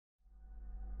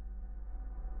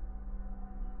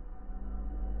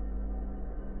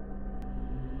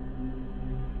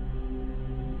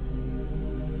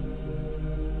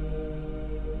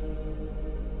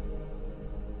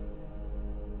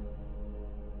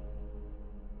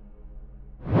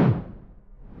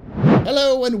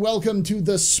Hello and welcome to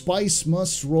the Spice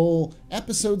Must Roll,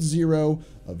 Episode 0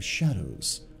 of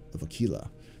Shadows of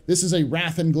Aquilla. This is a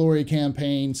Wrath and Glory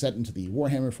campaign set into the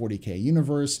Warhammer 40k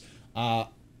universe.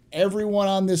 Everyone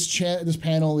on this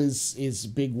panel is a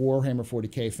big Warhammer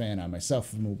 40k fan. I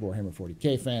myself am a Warhammer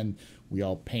 40k fan. We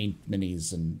all paint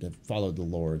minis and have followed the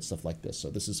lore and stuff like this. So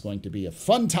this is going to be a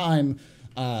fun time,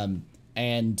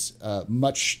 and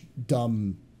much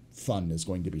dumb fun is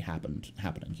going to be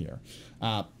happening here.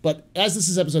 But as this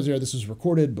is episode 0, this was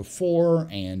recorded before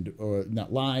and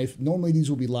not live. Normally these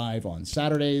will be live on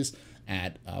Saturdays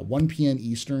at 1 p.m.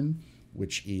 Eastern,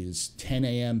 which is 10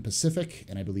 a.m. Pacific,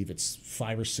 and I believe it's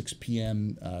 5 or 6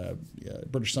 p.m.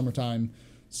 British summertime.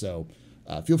 So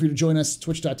feel free to join us,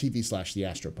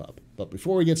 twitch.tv/theastropub. But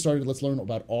before we get started, let's learn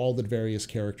about all the various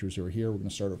characters who are here. We're going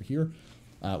to start over here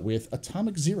with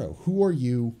Atomic Zero. Who are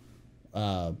you?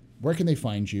 Where can they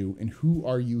find you? And who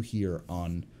are you here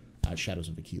on Shadows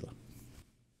of Aquilla?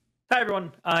 Hi,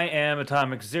 everyone. I am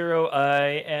Atomic Zero.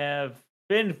 I have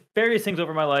been various things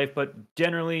over my life, but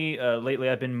generally, lately,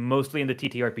 I've been mostly in the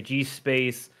TTRPG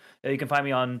space. You can find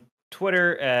me on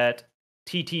Twitter at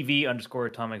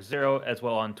ttv_Atomic Zero, as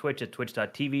well on Twitch at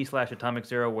twitch.tv/Atomic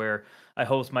Zero, where I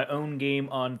host my own game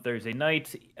on Thursday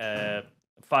nights,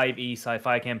 5e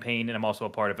sci-fi campaign, and I'm also a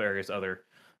part of various other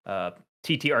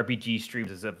TTRPG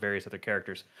streams as various other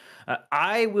characters.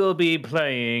 I will be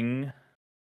playing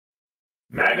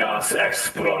Megas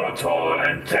Explorator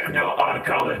and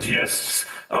Techno-Archaeologists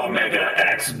Omega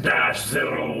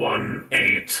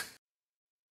X-018.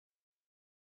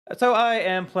 So I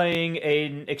am playing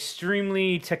an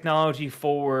extremely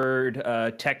technology-forward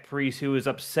tech priest who is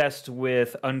obsessed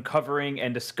with uncovering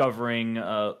and discovering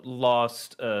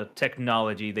lost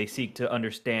technology. They seek to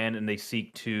understand and they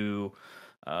seek to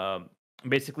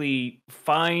basically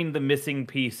find the missing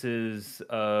pieces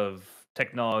of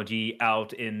technology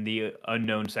out in the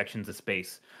unknown sections of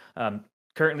space.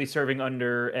 Currently serving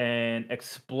under an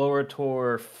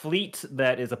explorator fleet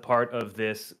that is a part of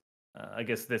this, I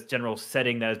guess, this general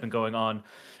setting that has been going on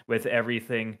with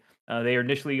everything. They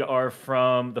initially are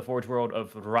from the Forge world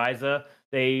of Ryza.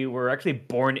 They were actually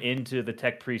born into the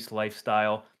tech priest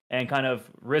lifestyle and kind of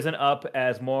risen up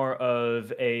as more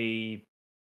of a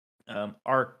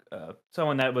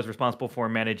someone that was responsible for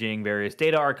managing various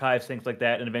data archives, things like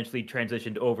that, and eventually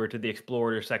transitioned over to the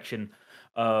explorer section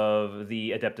of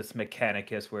the Adeptus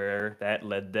Mechanicus, where that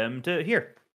led them to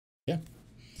here. Yeah.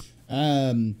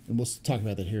 And we'll talk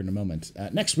about that here in a moment.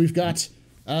 Next, we've got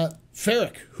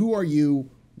Ferric. Who are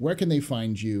you? Where can they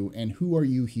find you? And who are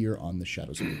you here on the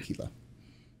Shadows of Aquilla?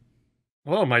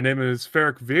 Hello, my name is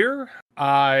Ferric Veer.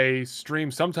 I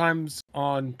stream sometimes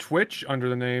on Twitch under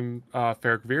the name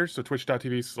Ferric Veer, so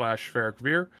twitch.tv/Ferric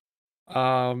Veer.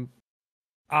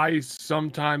 I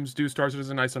sometimes do Star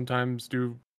Citizen, I sometimes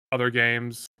do other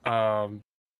games. I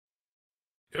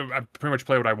pretty much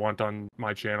play what I want on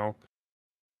my channel.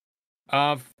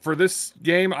 For this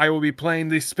game, I will be playing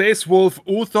the Space Wolf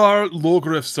Uthar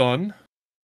Lohgrifson,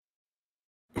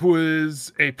 who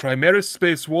is a Primaris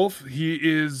Space Wolf. He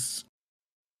is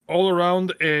all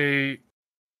around a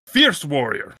fierce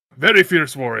warrior, very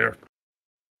fierce warrior,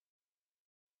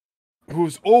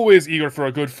 who's always eager for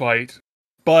a good fight,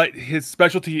 but his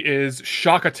specialty is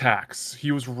shock attacks.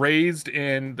 He was raised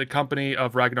in the company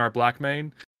of Ragnar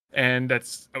Blackmane, and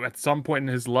at some point in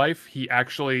his life, he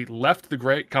actually left the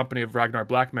great company of Ragnar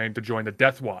Blackmane to join the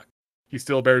Death Watch. He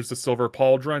still bears the silver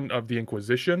pauldron of the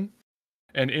Inquisition,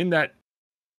 and in that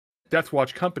Death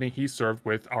Watch company, he served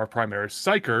with our Primaris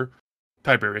Sicor,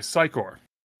 Tiberius Sicor.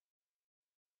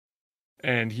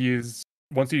 And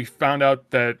once he found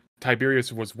out that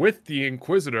Tiberius was with the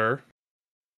Inquisitor,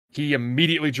 he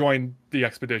immediately joined the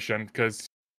expedition because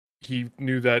he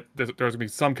knew that there was going to be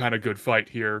some kind of good fight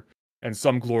here and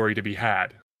some glory to be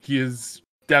had. He is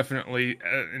definitely,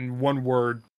 in one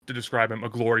word to describe him, a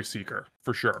glory seeker,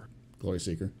 for sure. Glory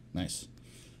seeker. Nice.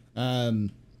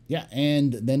 Yeah,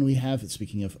 and then we have,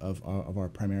 speaking of our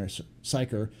Primaris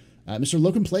Sicor, Mr.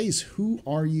 LokenPlays. Who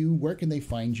are you? Where can they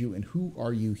find you? And who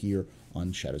are you here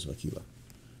on Shadows of Aquilla?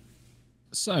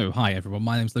 So, hi everyone,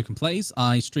 my name's LokenPlays.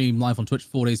 I stream live on Twitch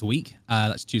 4 days a week.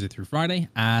 That's Tuesday through Friday.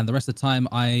 And the rest of the time,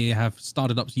 I have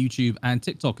started up YouTube and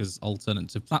TikTok as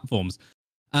alternative platforms.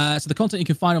 So the content you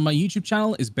can find on my YouTube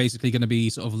channel is basically going to be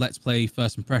sort of Let's Play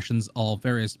first impressions of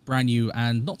various brand new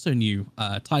and not so new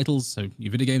titles, so new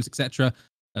video games, etc.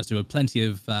 So plenty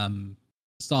of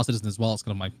Star Citizen as well. It's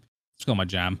kind of my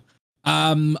jam.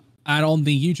 And on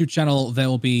the YouTube channel, there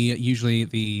will be usually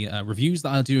the reviews that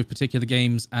I do of particular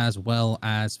games, as well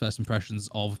as first impressions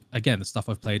of, again, the stuff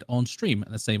I've played on stream,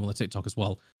 and the same on the TikTok as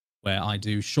well. where I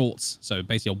do shorts. So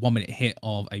basically a 1-minute hit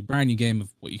of a brand new game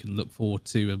of what you can look forward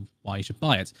to and why you should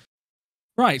buy it.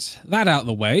 Right, that out of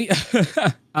the way.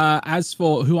 As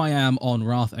for who I am on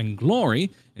Wrath and Glory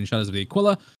in Shadows of the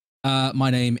Aquilla, my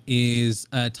name is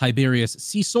Tiberius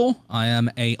Sicor. I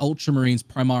am a Ultramarines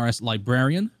Primaris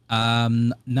Librarian.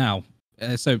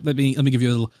 So let me give you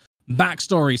a little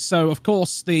backstory. So of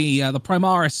course the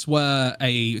Primaris were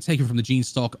taken from the gene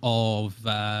stock of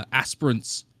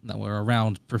aspirants that were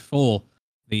around before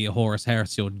the Horus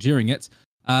Heresy or during it.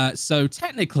 So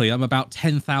technically, I'm about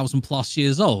 10,000 plus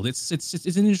years old. It's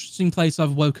an interesting place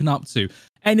I've woken up to.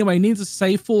 Anyway, needless to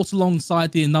say, fought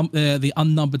alongside the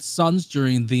Unnumbered Sons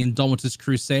during the Indomitus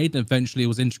Crusade, and eventually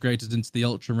was integrated into the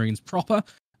Ultramarines proper,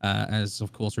 as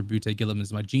of course Rebute Gilliam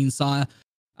is my gene sire,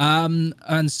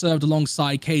 and served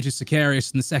alongside Catus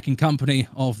Sicarius in the second company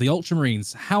of the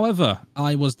Ultramarines. However,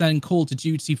 I was then called to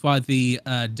duty by the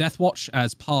Death Watch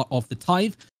as part of the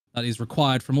tithe that is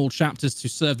required from all chapters to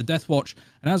serve the Death Watch,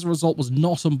 and as a result was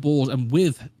not on board and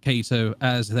with Cato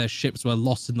as their ships were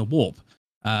lost in the warp.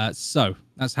 So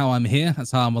that's how I'm here,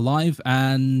 that's how I'm alive,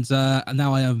 and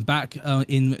now I am back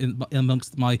in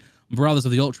amongst my brothers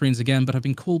of the Ultramarines again, but I've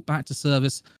been called back to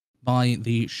service by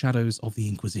the Shadows of the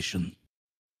Inquisition.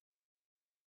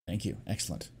 Thank you.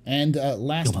 Excellent. And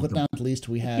last but not least,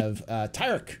 we have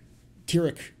Tyric.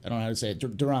 I don't know how to say it.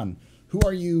 Durhan. Who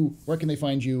are you? Where can they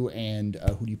find you? And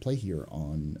who do you play here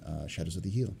on Shadows of the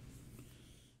Heel?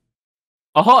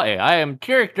 Ahoy! I am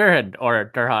Tyric Durhan,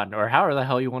 or however the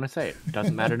hell you want to say it.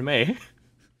 Doesn't matter to me.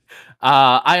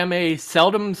 I am a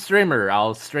seldom streamer.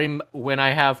 I'll stream when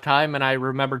I have time and I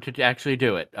remember to actually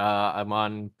do it. I'm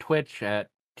on Twitch at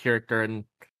Tyric Durhan,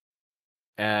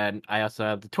 and I also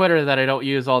have the Twitter that I don't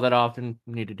use all that often.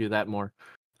 Need to do that more.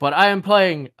 But I am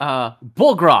playing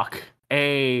Grok,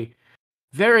 a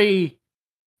very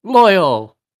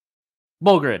loyal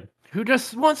Bulgrin who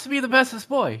just wants to be the bestest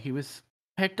boy. He was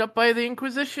picked up by the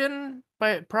Inquisition,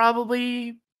 but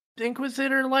probably the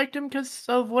Inquisitor liked him because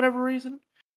of whatever reason.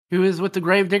 He was with the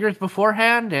Gravediggers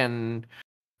beforehand and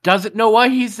doesn't know why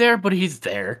he's there, but he's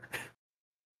there.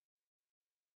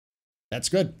 That's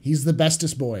good. He's the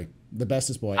bestest boy. The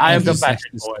bestest boy. I am the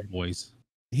bestest boy. Boys.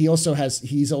 He's also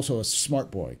a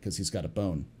smart boy because he's got a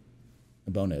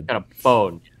bonehead. Got a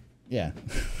bone. Yeah.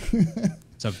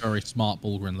 It's a very smart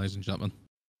Bulgrin, ladies and gentlemen.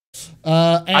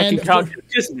 And I can talk to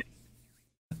Disney.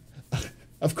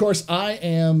 Of course, I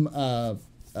am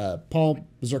Paul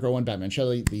Berserker One Batman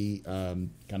Shelley, the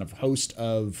kind of host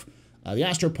of the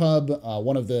Astropub,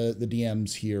 one of the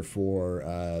DMs here for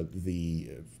the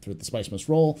Spice Must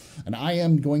Roll, and I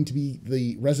am going to be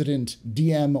the resident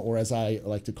DM, or as I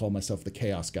like to call myself, the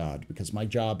Chaos God, because my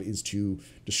job is to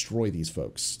destroy these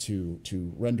folks, to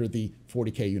render the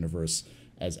 40k universe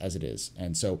as it is.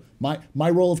 And so my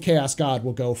role of Chaos God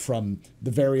will go from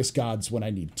the various gods when I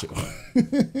need to.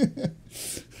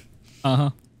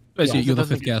 Basically, you're the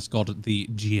fifth Chaos God, the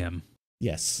GM.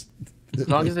 Yes. As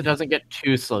long as it doesn't get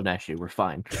too slow nashy, we're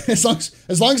fine. as long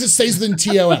as it stays within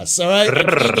TOS, all right?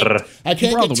 I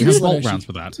can't get too slow rounds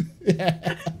for that.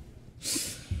 Yeah.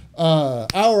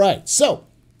 All right. So,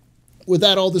 with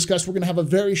that all discussed, we're going to have a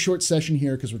very short session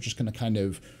here because we're just going to kind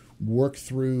of work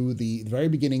through the very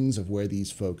beginnings of where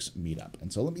these folks meet up.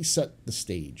 And so let me set the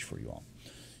stage for you all.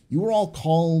 You were all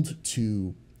called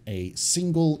to a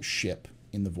single ship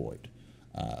in the void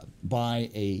by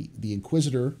the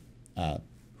Inquisitor,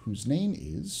 whose name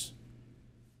is,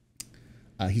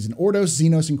 he's an Ordos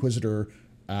Xenos Inquisitor,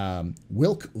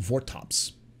 Wilk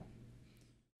Vortops.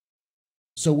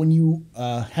 So when you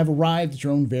have arrived at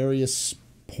your own various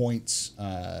points,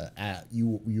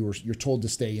 you're told to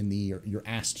stay in you're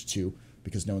asked to,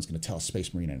 because no one's going to tell a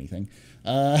Space Marine anything,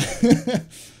 and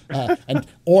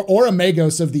or a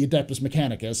Magos of the Adeptus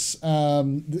Mechanicus,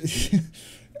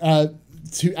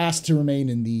 to ask to remain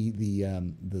in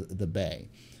the bay.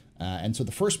 And so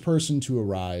the first person to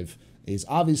arrive is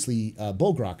obviously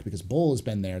Grok, because Bull has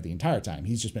been there the entire time.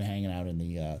 He's just been hanging out in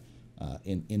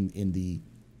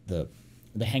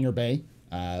the hangar bay.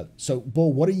 So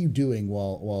Bull, what are you doing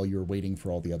while you're waiting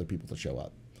for all the other people to show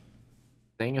up?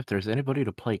 Saying if there's anybody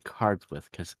to play cards with,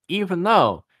 because even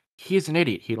though he's an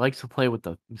idiot, he likes to play with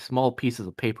the small pieces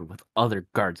of paper with other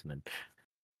guardsmen.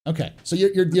 Okay, so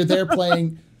you're there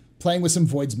playing with some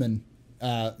voidsmen.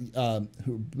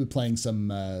 Who are playing some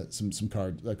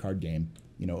card game,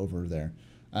 over there.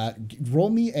 Roll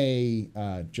me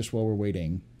a just while we're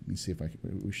waiting. Let me see if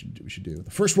we should do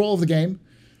the first roll of the game.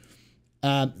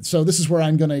 So this is where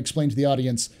I'm going to explain to the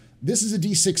audience. This is a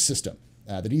D6 system.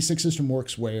 The D6 system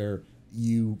works where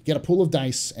you get a pool of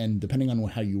dice, and depending on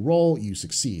how you roll, you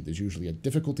succeed. There's usually a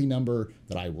difficulty number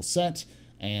that I will set,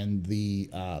 and they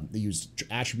use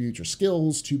attributes or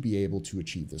skills to be able to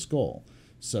achieve this goal.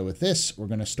 So with this, we're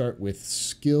going to start with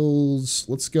skills.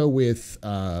 Let's go with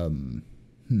what's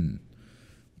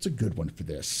a good one for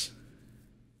this?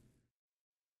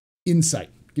 Insight.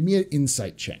 Give me an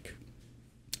insight check.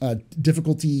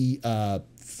 Difficulty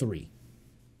 3.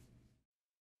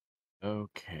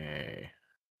 Okay.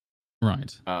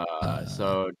 Right.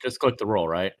 So just click the roll,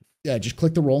 right? Yeah, just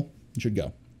click the roll. You should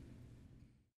go.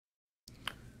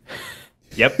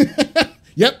 Yep.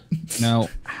 Yep. Now,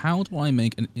 how do I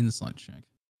make an insight check?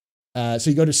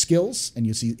 So you go to skills and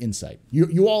you see insight.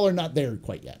 You all are not there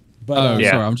quite yet. But,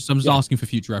 yeah. Sorry, I'm just asking for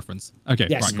future reference. Okay,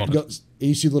 yes, right, got it.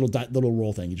 you see the little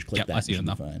roll thing. You just click Yep, that. I see it should be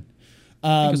now.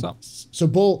 Fine. So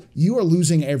Bull, you are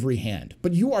losing every hand,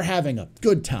 but you are having a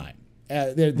good time.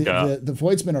 The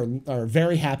Voidsmen are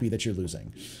very happy that you're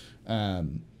losing.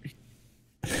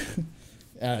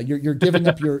 You're giving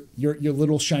up your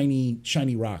little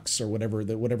shiny rocks or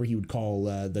whatever he would call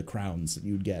the crowns that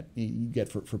you get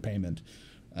for payment,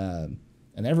 and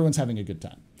everyone's having a good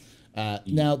time.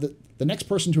 Now the next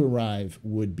person to arrive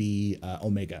would be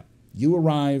Omega. You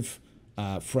arrive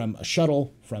from a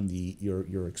shuttle from your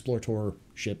Explorator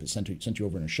ship. It sent you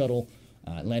over in a shuttle.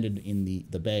 Landed in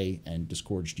the bay and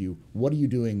disgorged you. What are you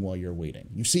doing while you're waiting?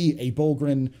 You see a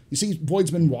Bolgrin. You see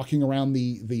Voidsman walking around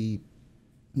the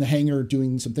hangar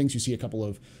doing some things. You see a couple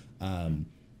of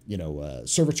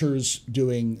servitors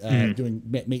doing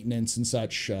maintenance and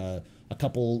such. A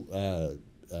couple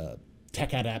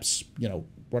tech adepts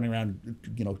running around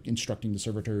instructing the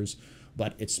servitors.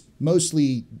 But it's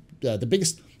mostly the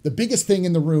biggest thing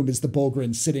in the room is the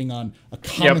Bolgrin sitting on a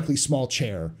comically small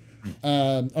chair.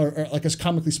 Or like a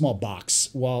comically small box,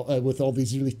 while with all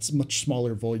these really much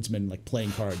smaller Voidsmen like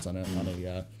playing cards on a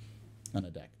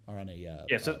deck or on a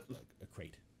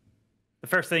crate. The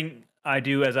first thing I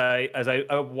do as I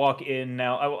walk in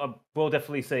now, I will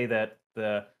definitely say that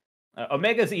the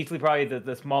Omega is easily probably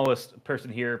the smallest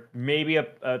person here, maybe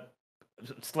a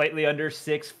slightly under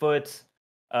 6 foot,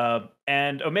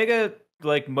 and Omega,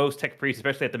 like most tech priests,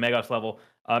 especially at the Megos level,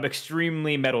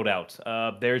 extremely metaled out.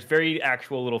 There's very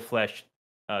actual little flesh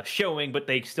showing, but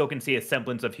they still can see a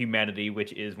semblance of humanity,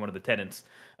 which is one of the tenets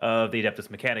of the Adeptus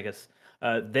Mechanicus.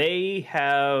 They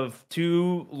have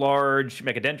 2 large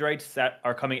mechadendrites that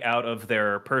are coming out of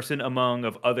their person, among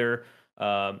of other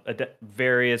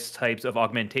various types of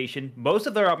augmentation. Most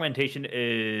of their augmentation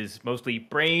is mostly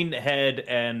brain, head,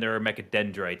 and their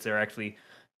mechadendrites.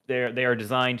 They are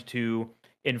designed to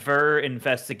infer,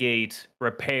 investigate,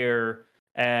 repair,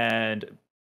 and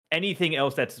anything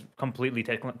else that's completely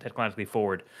technologically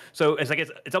forward. So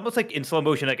it's almost like in slow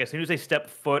motion. Like as soon as they step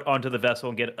foot onto the vessel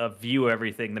and get a view of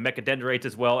everything, the mechadendrites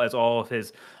as well as all of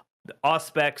his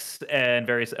auspex and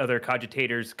various other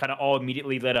cogitators kind of all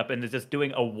immediately lit up and is just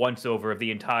doing a once over of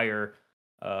the entire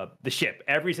the ship.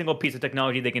 Every single piece of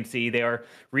technology they can see, they are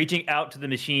reaching out to the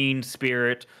machine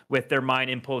spirit with their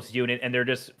mind impulse unit, and they're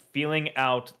just feeling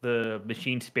out the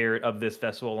machine spirit of this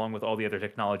vessel along with all the other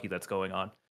technology that's going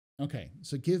on. Okay,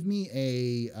 so give me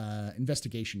a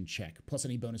investigation check plus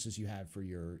any bonuses you have for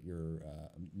your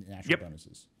natural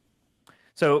bonuses.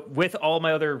 So with all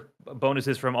my other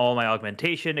bonuses from all my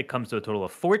augmentation, it comes to a total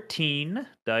of 14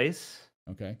 dice.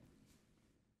 Okay.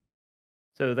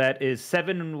 So that is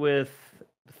 7 with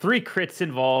 3 crits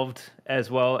involved,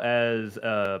 as well as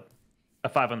a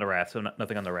 5 on the wrath. So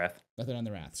nothing on the wrath. Nothing on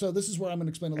the wrath. So this is where I'm going to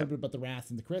explain a little bit about the wrath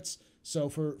and the crits. So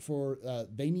for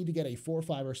they need to get a 4,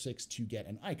 5, or 6 to get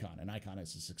an icon. An icon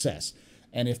is a success.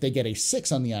 And if they get a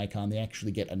 6 on the icon, they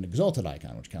actually get an exalted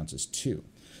icon, which counts as 2.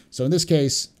 So in this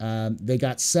case, they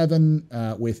got 7,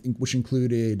 which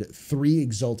included 3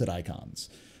 exalted icons.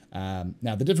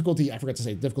 Now the difficulty, I forgot to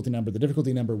say the difficulty number. The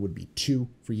difficulty number would be 2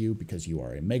 for you because you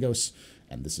are a Megos,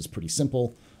 and this is pretty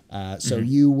simple. So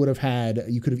you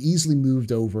could have easily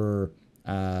moved over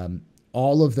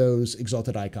all of those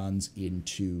exalted icons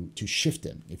into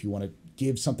shifting. If you want to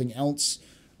give something else,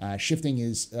 shifting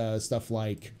is stuff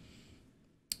like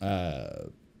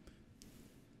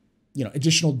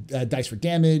additional dice for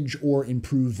damage or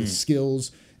improve the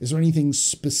skills. Is there anything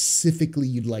specifically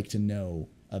you'd like to know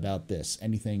about this?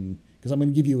 Anything? Because I'm going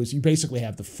to give you you basically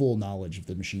have the full knowledge of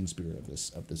the machine spirit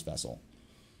of this vessel.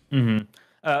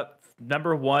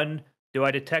 Number 1, do I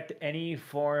detect any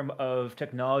form of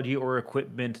technology or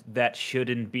equipment that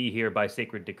shouldn't be here by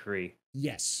sacred decree?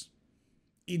 Yes,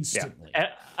 instantly.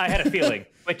 Yeah. I had a feeling,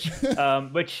 which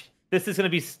this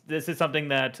is something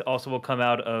that also will come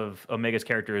out of Omega's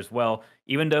character as well.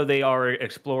 Even though they are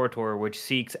explorator, which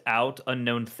seeks out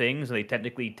unknown things, they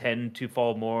technically tend to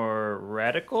fall more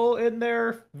radical in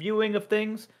their viewing of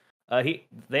things.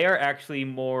 They are actually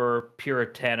more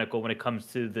puritanical when it comes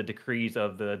to the decrees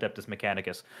of the Adeptus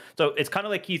Mechanicus. So it's kind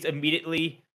of like he's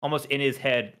immediately, almost in his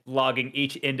head, logging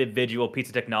each individual piece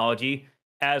of technology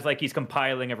as like he's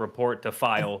compiling a report to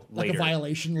file like later. a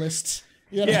violation list.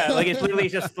 Yeah, like it's literally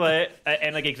just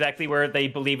and like exactly where they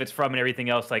believe it's from and everything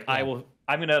else. Like I'm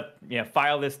gonna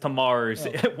file this to Mars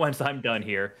once I'm done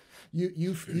here.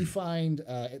 You find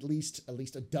at least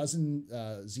a dozen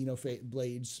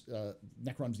Xenoblades,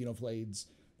 Necron Xenoblades.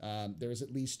 There is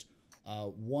at least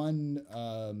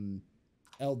one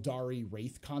Eldari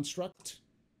Wraith construct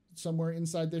somewhere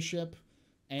inside this ship,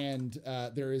 and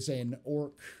there is an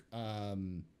orc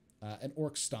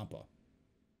Stompa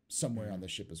somewhere on the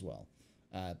ship as well.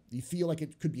 You feel like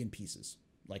it could be in pieces,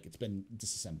 like it's been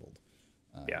disassembled.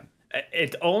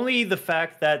 It's only the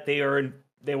fact that they were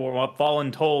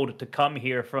voluntold to come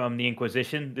here from the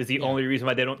Inquisition is the only reason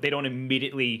why they don't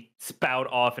immediately spout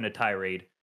off in a tirade.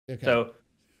 Okay. So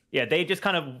they just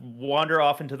kind of wander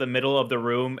off into the middle of the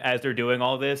room as they're doing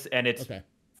all this, and it's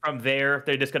from there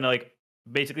they're just gonna like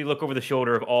basically look over the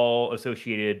shoulder of all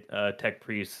associated tech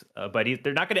priests, but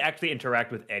they're not gonna actually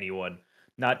interact with anyone.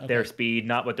 Not their speed,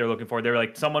 not what they're looking for. They're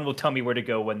like, someone will tell me where to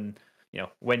go when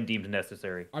deemed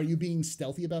necessary. Are you being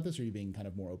stealthy about this, or are you being kind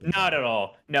of more open? Not at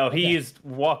all. No, he's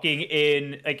walking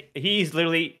in, like, he's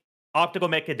literally optical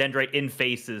mechadendrite in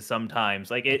faces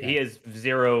sometimes. Like, he has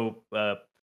zero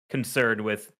concern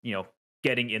with,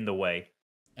 getting in the way.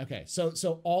 Okay,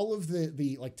 so all of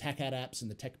the like tech adepts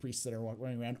and the tech priests that are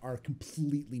running around are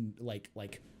completely like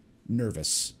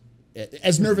nervous.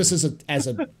 As nervous as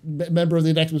a member of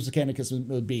the Adeptus Mechanicus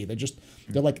would be. They're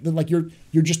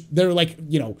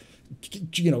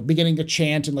beginning to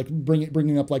chant and like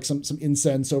bringing up like some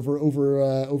incense over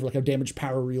like a damaged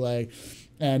power relay,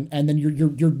 and then your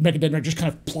Mechadendrite just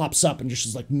kind of plops up and just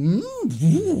is like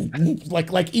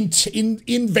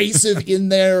invasive in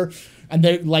there, and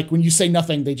they like when you say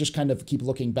nothing, they just kind of keep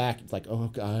looking back like, oh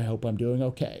God, I hope I'm doing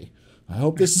okay. I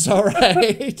hope this is all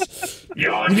right.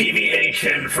 Your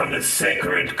deviation from the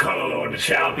sacred code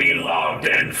shall be logged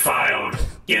and filed.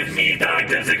 Give me thy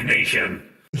designation.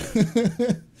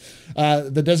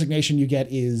 The designation you get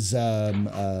is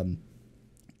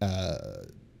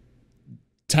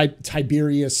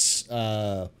Tiberius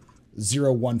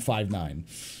 0159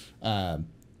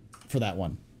 for that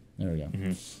one. There we go.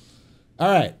 Mm-hmm. All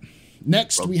right.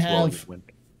 Next we have...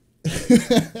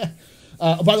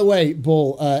 by the way,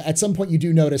 Bull, at some point you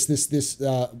do notice this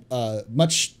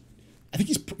much. I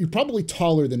think you're probably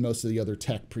taller than most of the other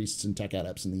tech priests and tech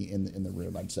adepts in the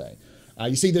room. I'd say.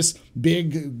 You see this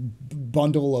big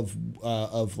bundle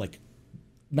of like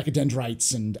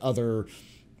mechadendrites and other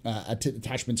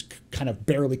attachments, kind of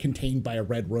barely contained by a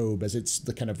red robe, as it's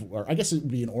the kind of, or I guess it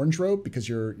would be an orange robe because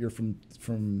you're from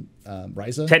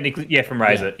Ryza. Technically, yeah, from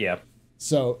Ryza, yeah.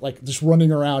 So, like, just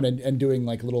running around and doing,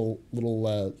 like, little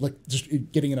like, just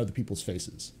getting in other people's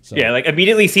faces. So. Yeah, like,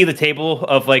 immediately see the table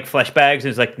of, like, flesh bags, and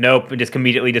it's like, nope, and just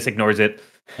immediately just ignores it.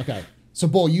 Okay. So,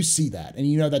 Bull, you see that, and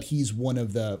you know that he's one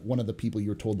of the people you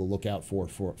were told to look out for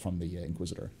from the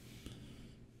Inquisitor.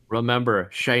 Remember,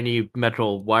 shiny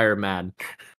metal wire man.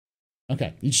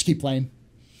 Okay. You just keep playing?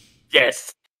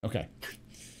 Yes. Okay.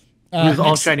 It was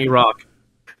all shiny rock.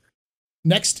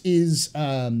 Next is...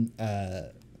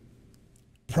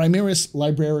 Primaris,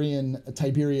 Librarian,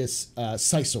 Tiberius,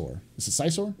 Sicor. Is it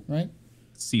Sicor, right?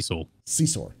 Sicor.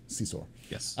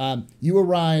 Yes. You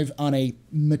arrive on a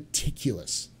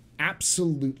meticulous,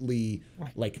 absolutely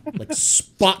like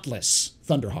spotless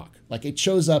Thunderhawk. Like it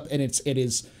shows up and it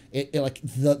is like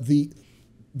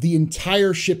the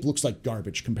entire ship looks like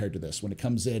garbage compared to this. When it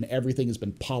comes in, everything has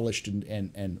been polished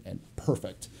and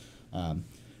perfect.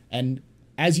 And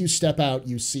as you step out,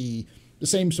 you see the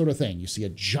same sort of thing. You see a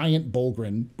giant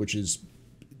Bolgrin, which is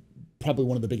probably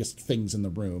one of the biggest things in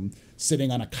the room, sitting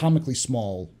on a comically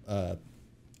small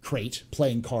crate,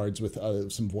 playing cards with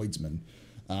some Voidsmen.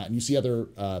 And you see other,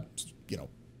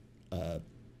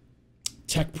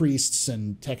 tech priests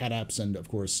and tech adepts, and of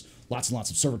course, lots and lots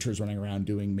of servitors running around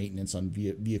doing maintenance on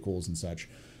vehicles and such.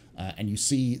 And you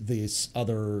see this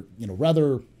other,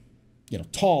 rather,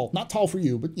 tall, not tall for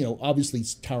you, but, obviously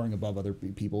towering above other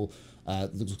people.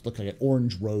 Look like an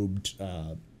orange-robed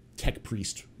tech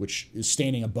priest, which is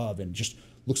standing above and just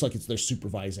looks like they're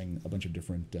supervising a bunch of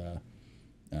different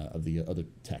of the other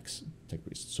tech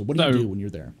priests. So what do you do when you're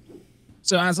there?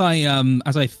 So as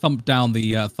I thump down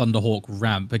the Thunderhawk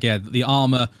ramp again, the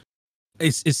armor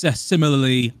is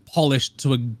similarly polished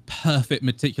to a perfect,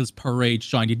 meticulous parade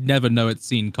shine. You'd never know it's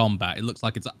seen combat. It looks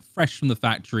like it's fresh from the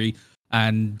factory.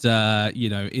 And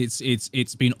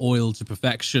it's been oiled to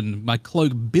perfection. My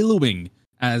cloak billowing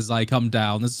as I come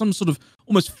down. There's some sort of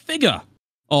almost figure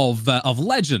of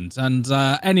legend. And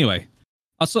anyway,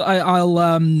 I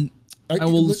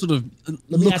will sort of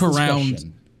look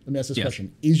around. Let me ask this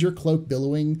question. Is your cloak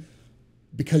billowing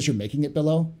because you're making it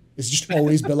billow? Is it just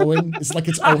always billowing? It's like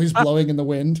it's always blowing in the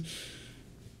wind?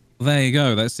 There you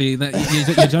go. You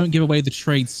don't give away the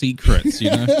trade secrets,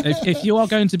 you know? If you are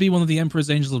going to be one of the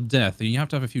Emperor's Angels of Death, you have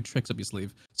to have a few tricks up your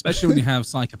sleeve, especially when you have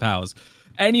psychic powers.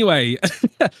 Anyway,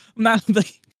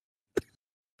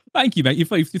 thank you, mate.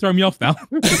 You've thrown me off now.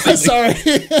 Sorry.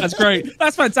 That's great.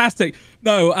 That's fantastic.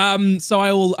 No, so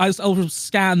I will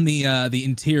scan the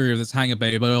interior of this hangar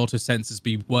bay, but auto sensors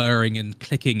be whirring and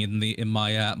clicking in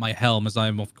my my helm, as I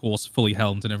am of course fully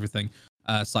helmed and everything.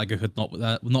 Saigo hood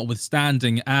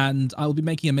notwithstanding, and I will be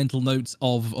making a mental note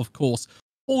of course,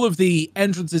 all of the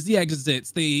entrances, the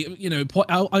exits, I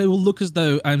will look as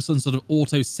though I'm some sort of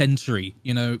auto sentry,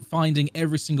 finding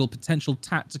every single potential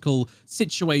tactical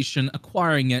situation,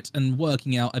 acquiring it, and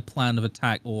working out a plan of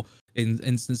attack, or in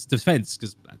instance defense,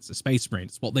 because that's a space marine.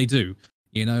 It's what they do.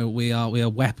 We are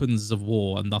weapons of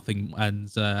war and nothing,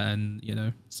 and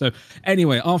So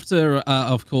anyway, after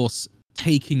of course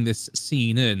taking this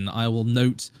scene in, I will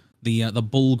note the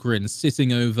Bulgrin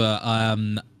sitting over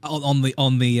on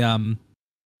the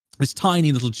this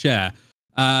tiny little chair,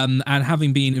 and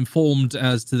having been informed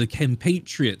as to the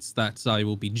compatriots that I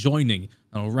will be joining,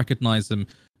 I will recognize them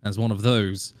as one of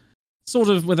those. Sort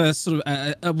of with a sort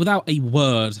of without a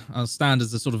word, I'll stand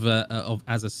as a sort of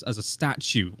as a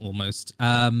statue almost.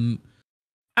 And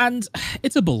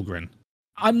it's a Bulgrin.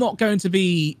 I'm not going to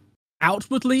be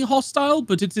outwardly hostile,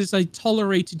 but it is a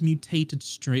tolerated mutated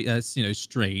strain.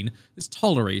 It's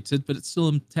tolerated, but it's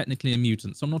still technically a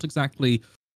mutant, so I'm not exactly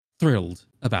thrilled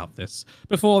about this.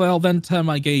 Before they'll then turn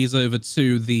my gaze over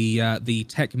to the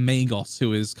Tech Magos,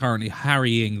 who is currently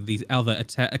harrying the other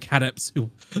cadets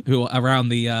who are around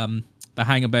the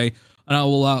hangar bay, and I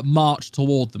will march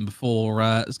toward them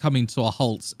before coming to a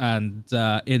halt, and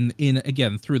in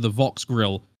again through the Vox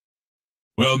grill.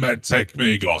 Well met, Tech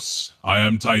Magos. I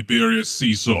am Tiberius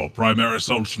Sicor, Primaris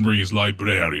Ultramarines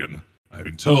Librarian. I've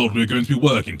been told we're going to be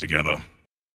working together.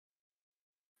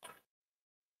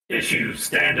 Issue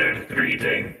standard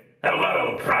greeting.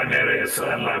 Hello, Primaris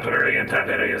and Librarian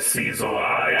Tiberius Sicor.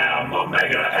 I am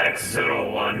Omega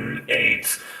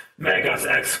X018, Megas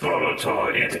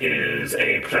Explorator. It is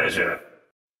a pleasure.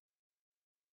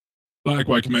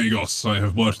 Likewise, Magos. I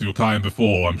have worked with your kind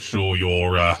before. I'm sure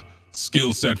your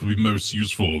skill set will be most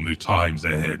useful in the times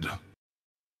ahead.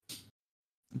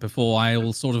 Before I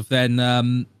will sort of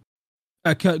then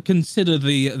consider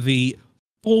the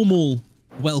formal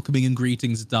welcoming and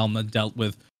greetings done and dealt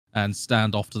with, and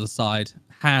stand off to the side,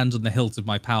 hand on the hilt of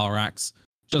my power axe,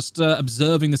 just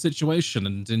observing the situation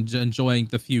and enjoying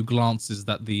the few glances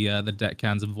that the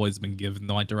deckhands and voidsmen give in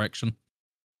my direction.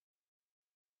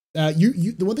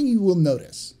 The one thing you will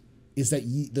notice is that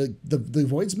the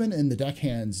voidsmen and the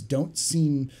deckhands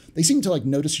they seem to like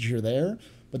notice that you're there,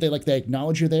 but they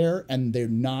acknowledge you're there, and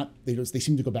they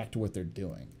seem to go back to what they're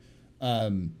doing,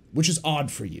 which is odd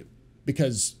for you,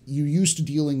 because you're used to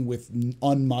dealing with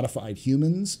unmodified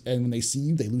humans, and when they see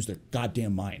you, they lose their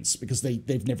goddamn minds because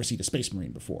they've never seen a space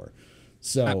marine before.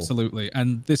 So absolutely,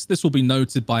 and this will be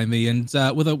noted by me, and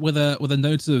with a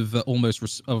note of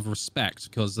almost of respect,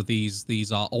 because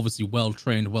these are obviously well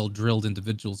trained, well drilled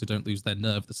individuals who don't lose their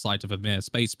nerve at the sight of a mere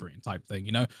space marine type thing.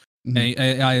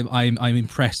 Mm-hmm. I'm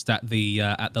impressed at the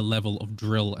level of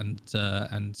drill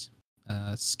and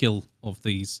skill of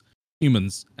these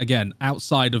humans. Again,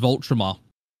 outside of Ultramar,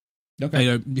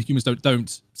 okay, the humans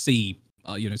don't see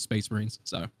space marines,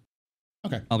 so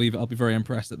okay, I'll be very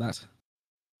impressed at that.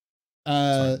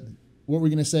 What were we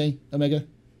gonna say, Omega?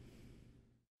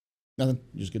 Nothing.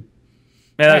 You're just good.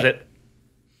 Yeah, that's it.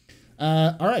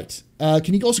 All right.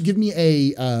 Can you also give me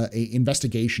a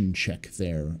investigation check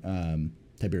there,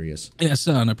 Tiberius? Yes,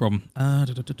 no problem.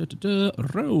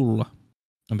 Roll.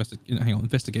 Hang on,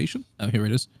 investigation. Oh, here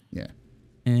it is. Yeah.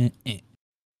 I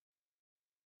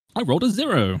rolled a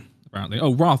 0. Apparently.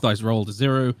 Oh, Wrath dice rolled a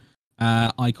 0.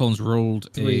 Icons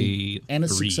rolled 3 and a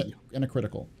 3. success and a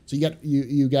critical. So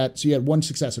you had one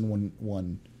success and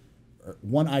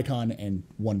one icon and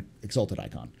one exalted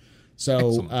icon.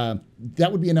 So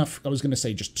that would be enough. I was going to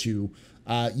say just 2.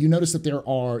 You notice that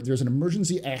there's an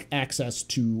emergency access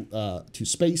to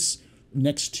space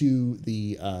next to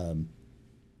the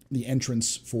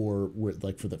entrance for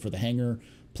the hangar.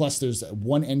 Plus, there's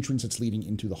one entrance that's leading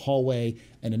into the hallway,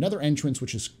 and another entrance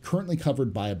which is currently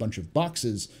covered by a bunch of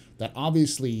boxes that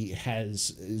obviously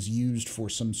is used for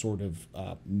some sort of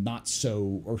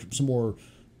or some more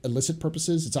illicit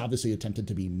purposes. It's obviously attempted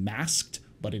to be masked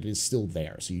but it is still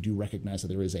there. So you do recognize that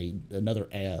there is another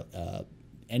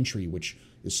entry which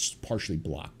is partially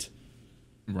blocked.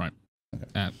 Right.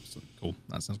 Okay. So cool.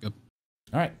 That sounds good.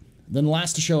 All right. Then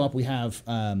last to show up, we have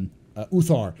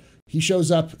Uthar. He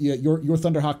shows up. Your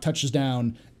Thunderhawk touches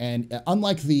down, and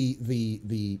unlike the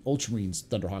Ultramarines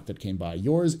Thunderhawk that came by,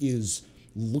 yours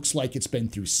looks like it's been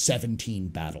through 17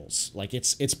 battles. Like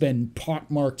it's been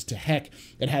pockmarked to heck.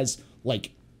 It has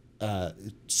like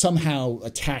somehow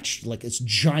attached like its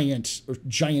giant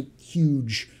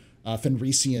huge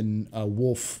Fenrisian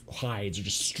wolf hides are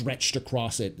just stretched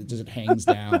across it as it hangs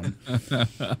down.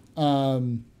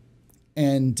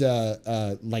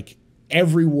 Like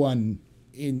everyone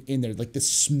in there, like the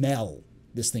smell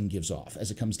this thing gives off as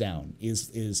it comes down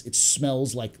is it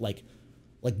smells like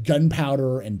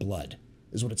gunpowder and blood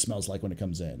is what it smells like when it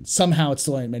comes in. Somehow it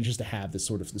still manages to have this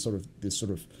sort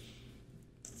of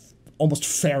almost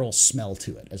feral smell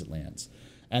to it as it lands.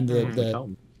 And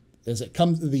as it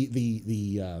comes,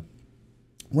 the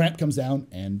ramp comes down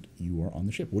and you are on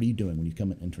the ship. What are you doing when you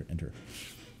come and enter?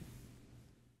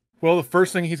 Well, the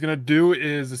first thing he's going to do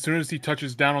is, as soon as he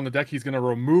touches down on the deck, he's going to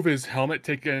remove his helmet,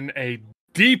 take in a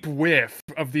deep whiff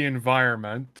of the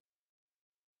environment,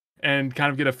 and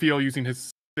kind of get a feel using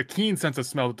the keen sense of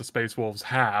smell that the Space Wolves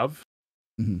have.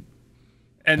 Mm-hmm.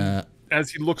 And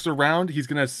as he looks around, he's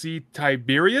going to see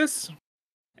Tiberius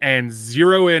and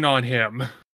zero in on him.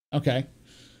 Okay.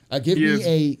 Give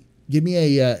me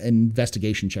a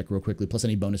investigation check real quickly, plus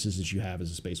any bonuses that you have as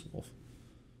a Space Wolf.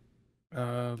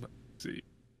 Let's see.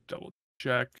 Double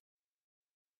check.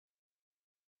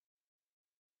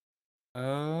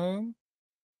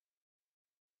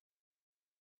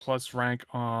 Plus rank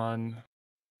on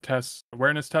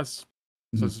awareness tests.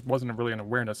 So this wasn't really an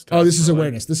awareness test. Oh, this is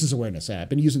awareness. This is awareness. Yeah, I've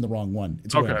been using the wrong one.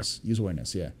 It's awareness. Okay. Use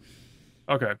awareness, yeah.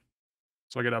 Okay.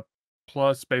 So I get a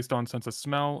plus based on sense of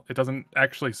smell. It doesn't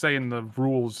actually say in the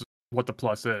rules what the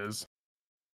plus is.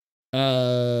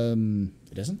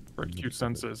 It doesn't? For acute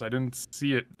senses. I didn't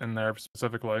see it in there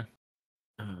specifically.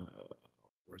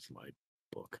 Where's my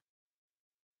book?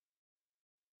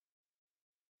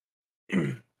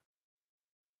 Yeah.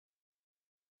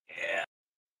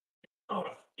 Oh,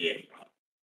 yeah.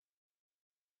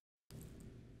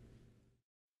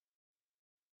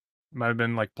 Might have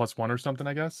been like +1 or something,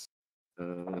 I guess.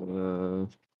 Hold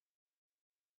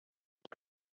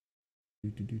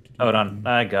on,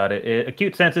 I got it.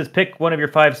 Acute senses, pick one of your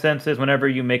 5 senses whenever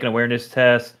you make an awareness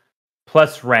test,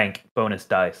 plus rank bonus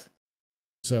dice.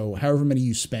 So however many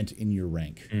you spent in your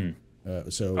rank.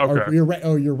 Okay.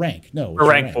 Your rank. No. We're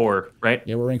rank 4, right?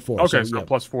 Yeah, we're rank 4. Okay, so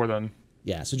 +4 then.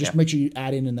 Yeah, so just make sure you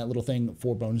add in that little thing,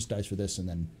 4 bonus dice for this, and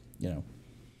then,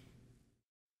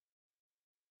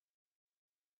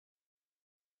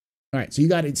 All right, so you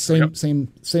got it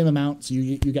same amount. So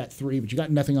you got 3, but you got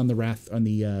nothing on the wrath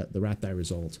die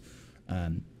result.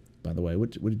 By the way,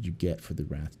 what did you get for the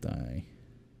wrath die?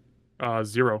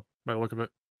 0 by the look of it.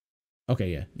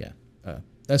 Okay, yeah.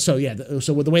 So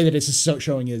the way that it's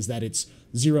showing is that it's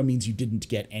 0 means you didn't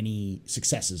get any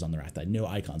successes on the wrath die, no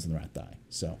icons on the wrath die.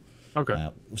 So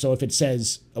okay. So if it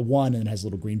says a 1 and it has a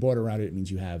little green border around it, it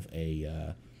means you have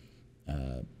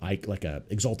like a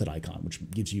exalted icon, which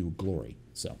gives you glory.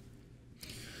 So.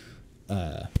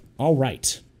 All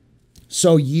right.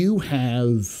 So you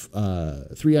have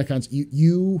 3 icons.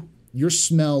 Your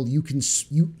smell. You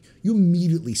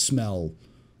immediately smell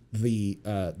the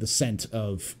scent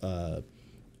of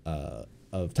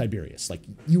Tiberius. Like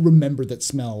you remember that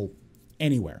smell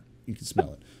anywhere. You can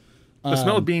smell it. The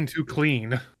smell of being too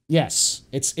clean. Yes,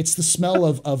 it's the smell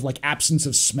of like absence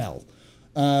of smell.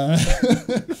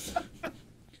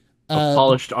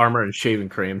 Polished armor and shaving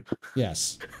cream.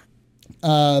 Yes.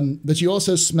 But you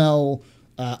also smell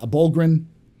a Bulgrin,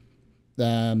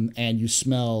 and you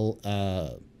smell.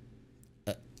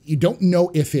 You don't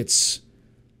know if it's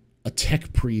a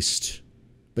tech priest,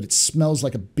 but it smells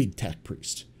like a big tech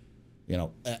priest.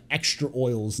 Extra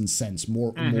oils and scents,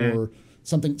 more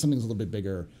something's a little bit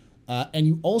bigger. And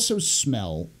you also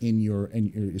smell you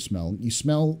smell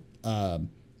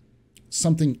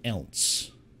something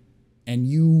else,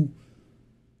 and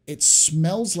it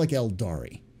smells like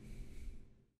Eldari.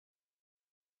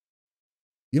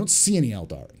 You don't see any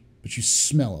Eldari, but you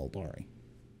smell Eldari.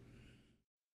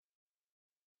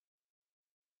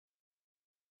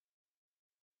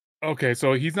 Okay,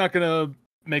 so he's not gonna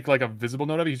make like a visible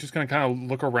note of it. He's just gonna kind of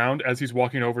look around as he's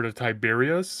walking over to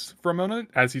Tiberius for a moment.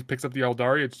 As he picks up the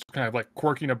Eldari, it's kind of like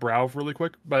quirking a brow really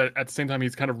quick, but at the same time,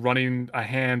 he's kind of running a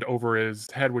hand over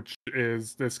his head, which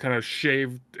is this kind of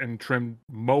shaved and trimmed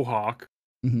mohawk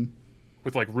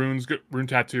with like rune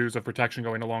tattoos of protection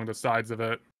going along the sides of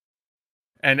it.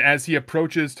 And as he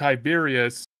approaches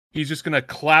Tiberius, he's just gonna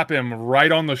clap him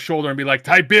right on the shoulder and be like,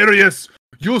 Tiberius,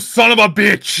 you son of a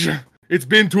bitch! It's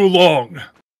been too long.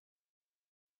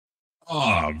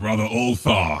 Ah, Brother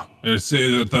Uthar. They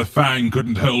say that the Fang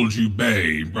couldn't hold you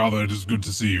bay. Brother, it is good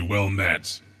to see you. Well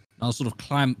met. I'll sort of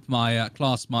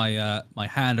clasp my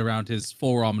hand around his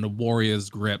forearm in a warrior's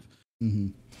grip. Mm-hmm.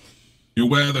 You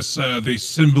wear the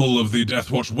symbol of the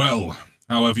Death Watch well.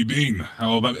 How have you been?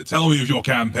 Tell me of your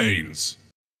campaigns.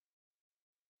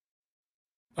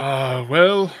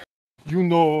 Well, you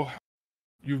know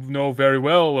very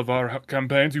well of our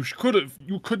campaigns.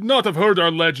 You could not have heard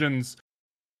our legends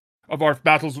of our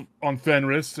battles on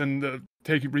Fenris and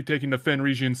retaking the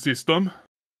Fenrisian system.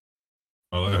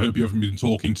 Well, I hope you haven't been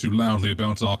talking too loudly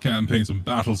about our campaigns and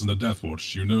battles in the Death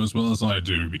Watch. You know as well as I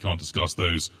do, we can't discuss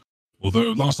those.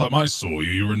 Although last time I saw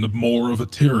you, you were in the maw of a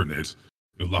Tyrannid.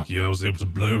 You're lucky I was able to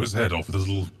blow his head off with his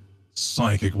little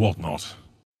psychic whatnot.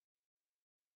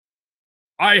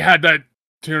 I had that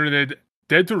Tyrannid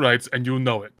dead to rights, and you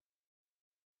know it.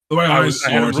 The way I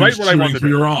saw it, right where I wanted through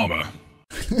your armor.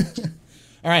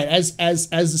 All right, as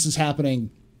this is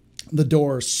happening, the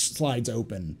door slides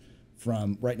open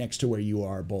from right next to where you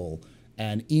are, Bull,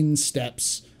 and in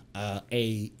steps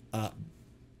a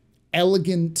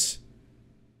elegant.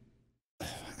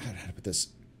 How to put this?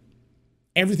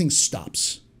 Everything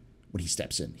stops when he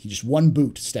steps in. He just one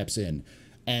boot steps in,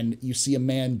 and you see a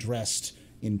man dressed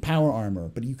in power armor,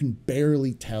 but you can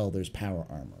barely tell there's power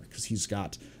armor because he's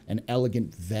got an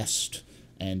elegant vest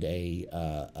and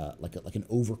like an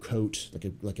overcoat,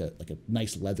 like a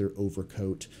nice leather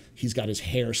overcoat. He's got his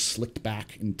hair slicked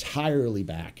back, entirely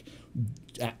back,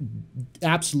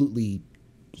 absolutely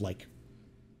like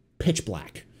pitch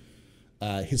black.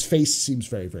 His face seems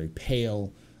very, very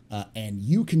pale, and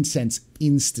you can sense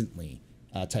instantly,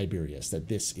 Tiberius, that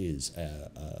this is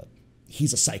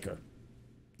he's a Sicor.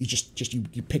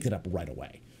 You picked it up right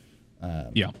away.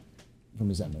 From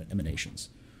his emanations.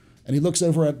 And he looks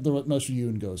over at most of you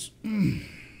and goes,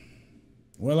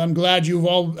 well, I'm glad you've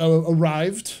all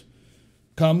arrived.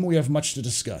 Come, we have much to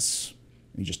discuss.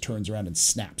 And he just turns around and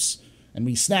snaps. And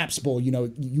when he snaps, Bull,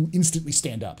 you instantly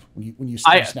stand up. When you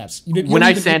snaps. When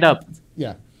I stand up.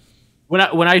 Yeah. When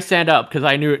I stand up, because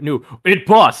I knew it,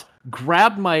 boss,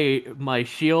 grabbed my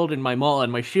shield and my maul,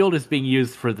 and my shield is being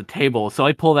used for the table. So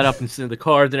I pull that up and send the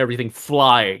cards and everything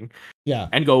flying. Yeah.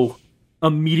 And go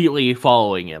immediately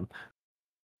following him.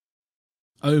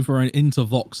 Over an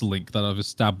intervox link that I've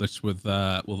established with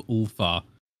Uthar.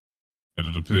 And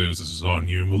it appears this is our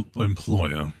new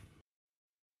employer.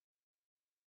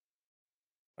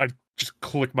 I just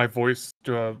click my vox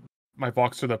to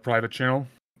the private channel.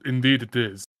 Indeed it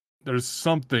is. There's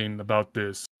something about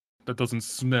this that doesn't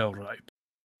smell right.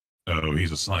 Oh,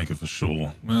 he's a psycho for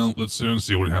sure. Well, let's soon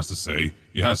see what he has to say.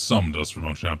 He has summoned us from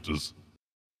our chapters.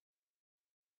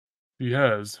 He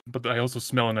has, but I also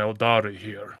smell an Eldari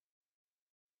here.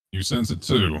 You sense it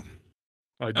too?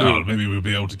 I do. Maybe we'll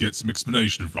be able to get some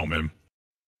explanation from him.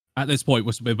 At this point,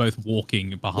 we're both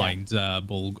walking behind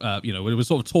Bull. We're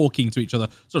sort of talking to each other,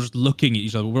 sort of just looking at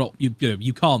each other. We're not,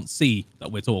 you can't see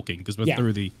that we're talking because we're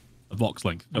through the Vox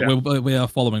link. But we are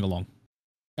following along.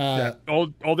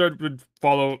 All that would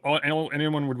follow, all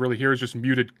anyone would really hear is just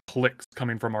muted clicks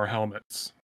coming from our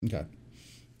helmets. Okay.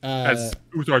 As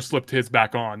Uthar slipped his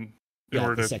back on in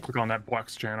order to click on that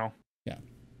Vox channel. Yeah.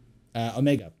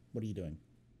 Omega, what are you doing?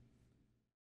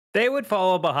 They would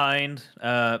follow behind.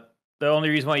 The only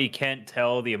reason why you can't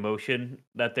tell the emotion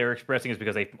that they're expressing is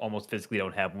because they almost physically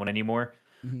don't have one anymore.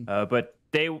 Mm-hmm. But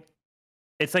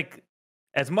it's like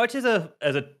as much as a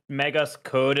Megas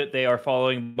could, they are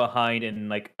following behind in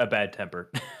like a bad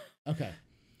temper. Okay.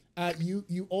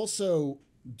 You also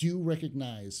do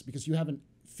recognize, because you haven't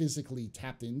physically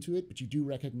tapped into it, but you do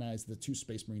recognize the two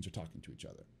Space Marines are talking to each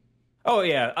other. Oh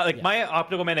yeah, my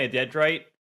optical man at Deadrite,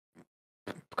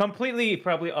 completely,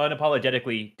 probably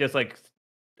unapologetically, just like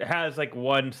has like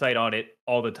one sight on it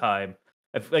all the time.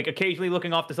 If, like occasionally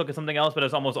looking off to look at something else, but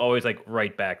it's almost always like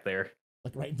right back there.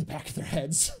 Like right in the back of their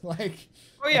heads, like.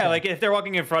 Oh yeah, like if they're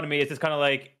walking in front of me, it's just kind of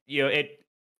like it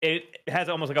has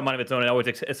almost like a mind of its own. It always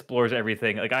explores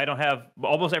everything. Like I don't have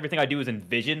almost everything I do is in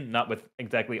vision, not with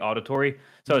exactly auditory.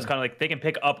 So it's kind of like they can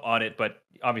pick up on it, but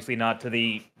obviously not to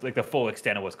the full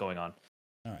extent of what's going on.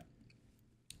 All right.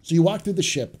 So you walk through the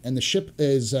ship, and the ship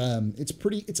is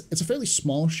it's a fairly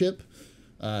small ship.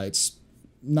 It's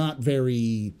not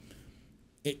very.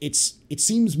 It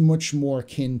seems much more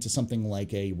akin to something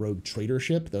like a rogue trader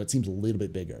ship, though it seems a little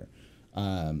bit bigger.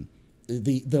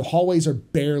 The hallways are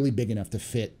barely big enough to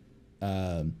fit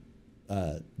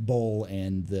Bull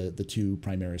and the two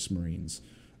Primaris Marines.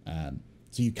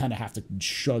 So you kind of have to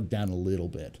shrug down a little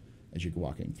bit as you're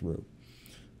walking through.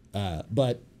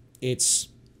 But it's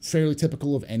fairly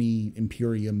typical of any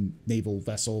Imperium naval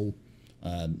vessel.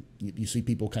 You see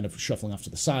people kind of shuffling off to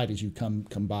the side as you come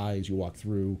by, as you walk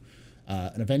through.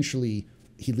 And eventually,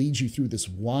 he leads you through this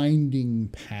winding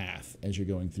path as you're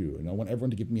going through. And I want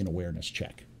everyone to give me an awareness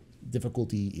check.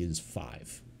 Difficulty is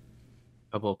 5.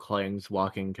 Bull clings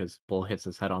walking because Bull hits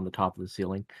his head on the top of the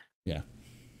ceiling. Yeah.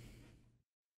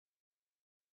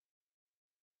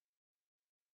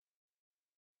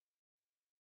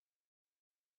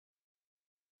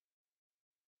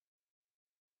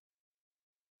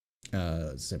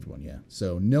 It's everyone, yeah.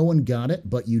 So no one got it,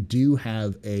 but you do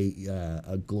have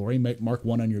a glory. Mark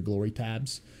 1 on your glory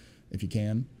tabs, if you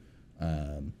can.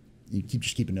 You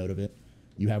just keep a note of it.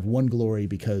 You have 1 glory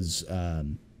because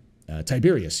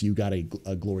Tiberius, you got a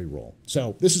glory roll.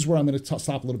 So this is where I'm going to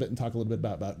stop a little bit and talk a little bit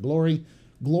about glory.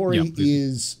 Glory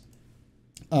is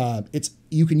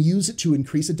you can use it to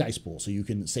increase a dice pool. So you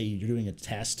can say you're doing a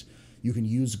test. You can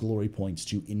use glory points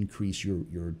to increase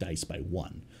your dice by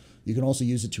 1. You can also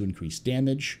use it to increase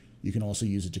damage. You can also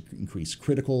use it to increase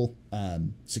critical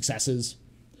successes.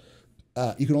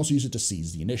 You can also use it to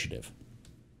seize the initiative.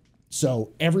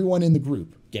 So everyone in the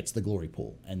group gets the glory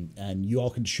pool, and you all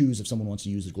can choose if someone wants to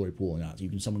use the glory pool or not. So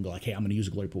someone go like, hey, I'm going to use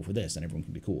a glory pool for this, and everyone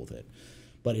can be cool with it.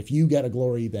 But if you get a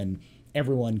glory, then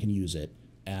everyone can use it.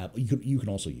 You can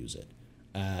also use it.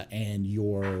 And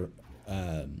your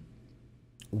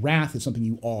wrath is something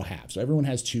you all have. So everyone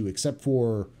has 2, except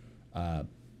for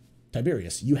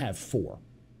Tiberius. You have 4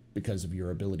 because of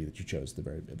your ability that you chose at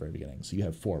the very beginning. So you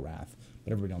have 4 wrath,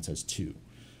 but everybody else has 2.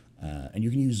 And you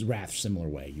can use wrath similar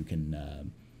way. You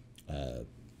can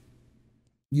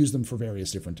use them for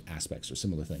various different aspects or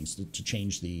similar things to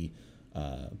change the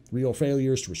real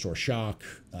failures, to restore shock,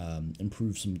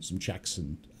 improve some checks,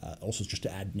 and also just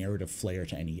to add narrative flair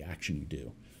to any action you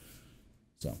do.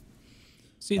 So,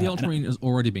 see, the Ultramarine is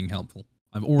already being helpful.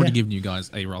 I've already given you guys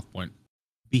a wrath point.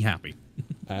 Be happy.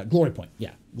 Glory point,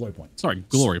 yeah, glory point. Sorry,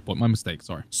 glory point. My mistake.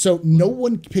 Sorry. So no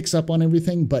one picks up on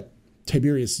everything, but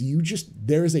Tiberius,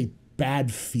 there is a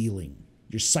bad feeling.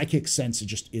 Your psychic sense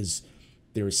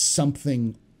there is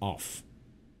something off.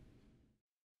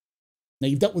 Now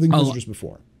you've dealt with Inquisitors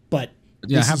before, but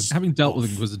yeah, having dealt with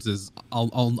Inquisitors,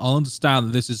 I'll understand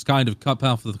that this is kind of cut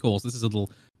out for the course. This is a little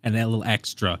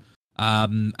extra.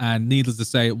 And needless to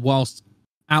say, whilst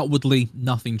outwardly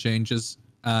nothing changes,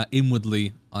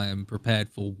 inwardly I am prepared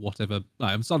for whatever.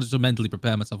 I'm starting to mentally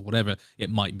prepare myself for whatever it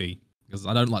might be, because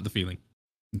I don't like the feeling.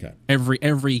 Okay.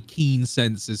 Every keen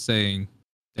sense is saying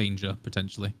danger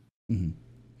potentially. Mm-hmm.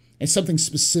 And something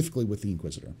specifically with the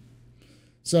Inquisitor.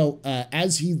 So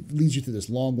as he leads you through this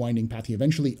long winding path, he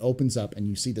eventually opens up and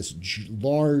you see this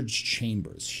large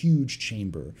chamber, this huge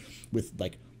chamber with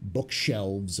like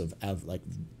bookshelves of like,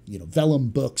 vellum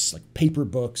books, like paper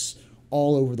books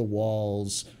all over the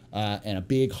walls, and a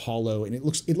big hollow. And it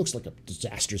looks like a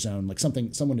disaster zone, like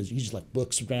he just left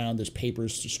books around. There's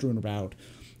papers strewn about.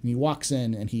 And he walks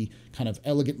in and he kind of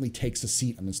elegantly takes a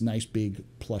seat on this nice big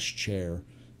plush chair.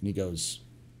 And he goes,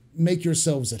 "Make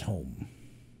yourselves at home."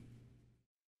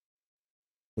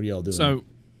 What are y'all doing? So,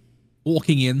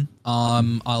 walking in,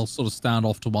 I'll sort of stand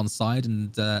off to one side,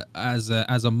 and as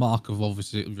a mark of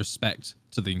obviously respect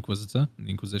to the Inquisitor and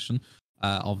the Inquisition,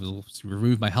 I'll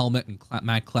remove my helmet and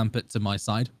clamp it to my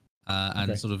side,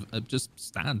 and sort of just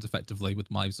stand effectively with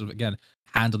my sort of again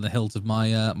hand on the hilt of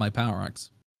my my power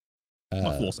axe,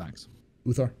 my force axe.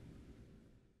 Uthar.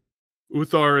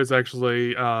 Uthar is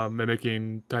actually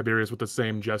mimicking Tiberius with the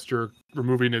same gesture,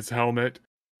 removing his helmet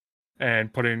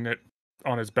and putting it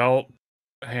on his belt,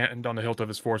 hand on the hilt of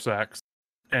his force axe,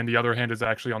 and the other hand is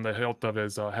actually on the hilt of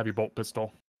his heavy bolt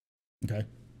pistol. Okay.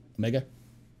 Omega?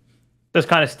 Just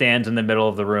kind of stands in the middle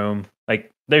of the room.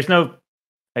 Like, there's no...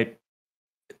 Like,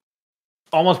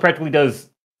 almost practically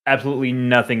does absolutely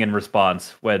nothing in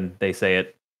response when they say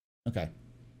it. Okay.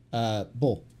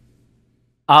 Bull?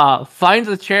 Finds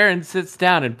a chair and sits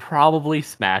down and probably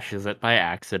smashes it by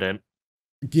accident.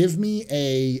 Give me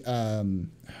a...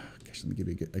 Let me give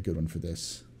you a good one for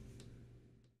this,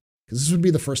 because this would be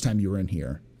the first time you were in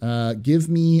here. Give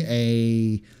me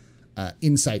a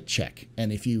insight check,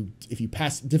 and if you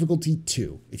pass difficulty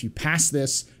 2, if you pass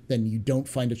this, then you don't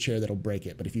find a chair that'll break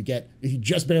it. But if you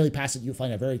just barely pass it, you'll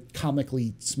find a very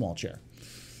comically small chair.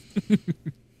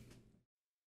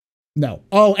 No.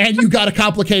 Oh, and you got a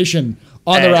complication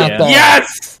on the wrath ball.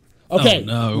 Yes. Okay, oh,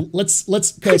 no. Let's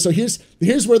okay. So here's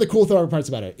where the cool parts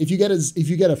about it. If you get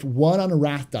a 1 on a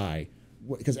wrath die,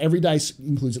 because every dice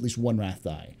includes at least 1 wrath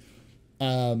die.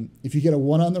 If you get a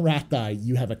 1 on the wrath die,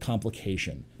 you have a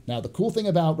complication. Now, the cool thing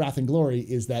about Wrath and Glory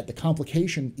is that the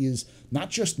complication is not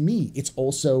just me, it's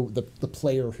also the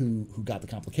player who got the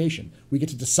complication. We get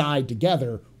to decide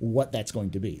together what that's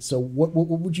going to be. So what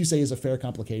would you say is a fair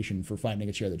complication for finding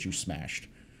a chair that you smashed?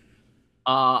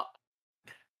 Maul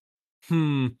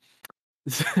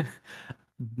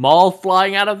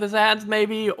flying out of his hands,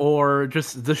 maybe? Or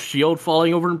just the shield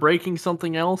falling over and breaking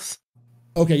something else?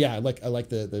 Okay, yeah, I like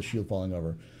the shield falling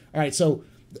over. All right, so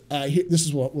this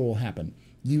is what will happen.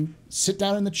 You sit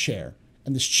down in the chair,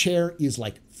 and this chair is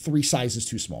like 3 sizes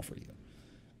too small for you.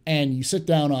 And you sit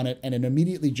down on it, and it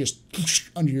immediately just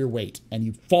under your weight, and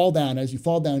you fall down. As you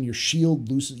fall down, your shield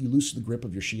you loosen the grip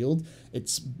of your shield.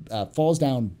 It falls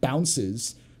down,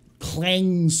 bounces,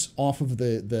 clangs off of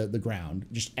the ground,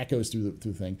 just echoes through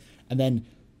the thing, and then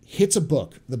hits a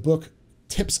book. The book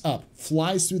tips up,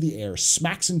 flies through the air,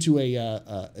 smacks into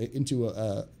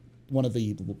one of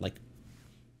the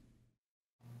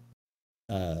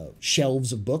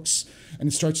shelves of books, and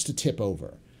it starts to tip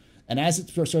over. And as it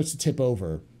starts to tip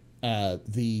over,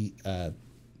 the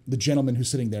gentleman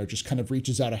who's sitting there just kind of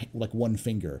reaches out like one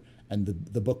finger, and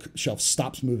the bookshelf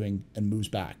stops moving and moves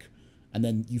back. And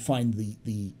then you find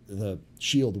the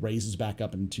shield raises back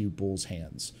up into Bull's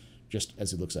hands, just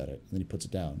as he looks at it. And then he puts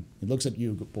it down. He looks at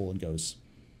you, Bull, and goes,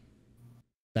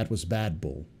 "That was bad,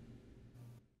 Bull.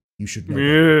 You should know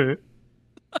better."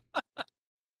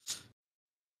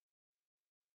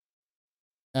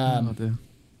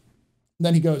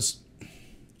 Then he goes,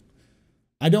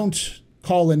 "I don't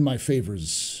call in my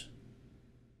favors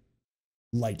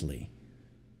lightly.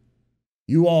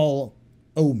 You all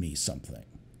owe me something.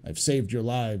 I've saved your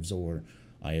lives, or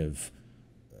I have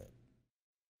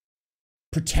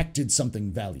protected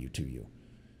something value to you.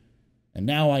 And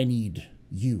now I need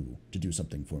you to do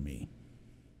something for me."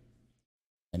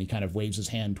 And he kind of waves his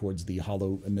hand towards the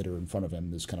hollow emitter in front of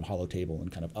him, this kind of hollow table,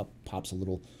 and kind of up pops a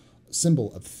little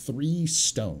symbol of 3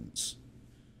 stones.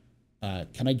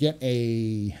 Can I get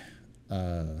a,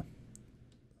 let's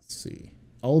see.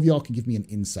 All of y'all can give me an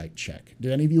insight check.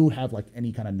 Do any of you have like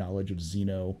any kind of knowledge of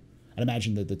Xeno? I'd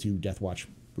imagine that the 2 Death Watch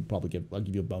would probably I'll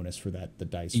give you a bonus for that, the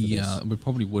dice. For this. We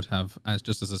probably would have,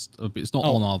 it's not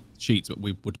on our sheets, but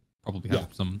we would probably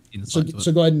have some insight.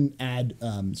 So go ahead and add,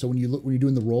 so when you're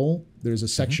doing the roll, there's a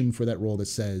section for that roll that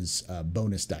says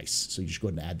bonus dice. So you just go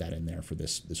ahead and add that in there for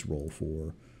this roll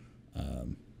for,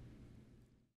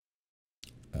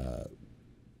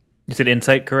 you said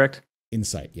insight, correct?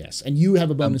 Insight, yes. And you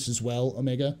have a bonus as well,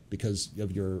 Omega, because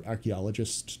of your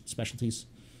archaeologist specialties.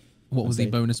 What was the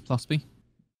bonus plus B?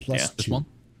 Plus 2. One?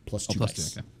 Plus oh, 2 plus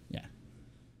dice. 2, okay. Yeah.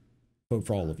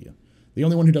 For all of you. The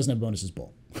only one who doesn't have bonus is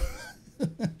Bull.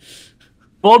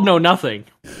 Bull know nothing.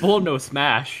 Bull no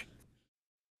smash.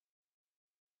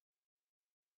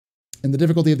 And the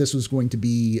difficulty of this was going to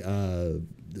be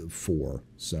 4,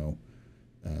 so...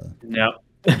 no.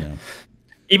 No.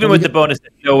 Even with the bonus,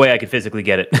 there's no way I could physically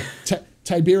get it.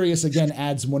 Tiberius, again,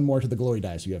 adds 1 more to the glory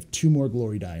die, so you have 2 more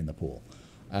glory die in the pool.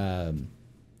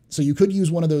 So you could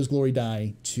use one of those glory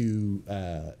die to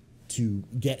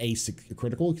get a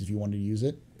critical, if you wanted to use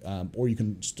it, or you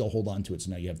can still hold on to it,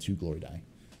 so now you have 2 glory die.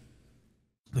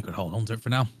 I could hold on to it for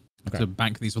now. Okay. To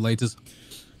bank these for later.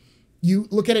 You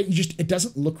look at it, it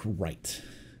doesn't look right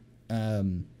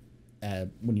when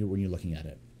you're looking at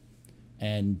it.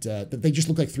 And they just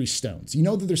look like 3 stones. You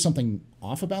know that there's something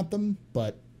off about them,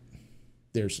 but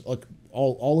there's like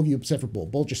all of you except for Bull.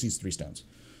 Bull just sees 3 stones.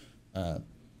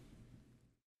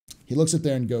 He looks at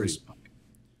there and goes,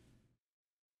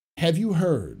 "Have you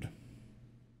heard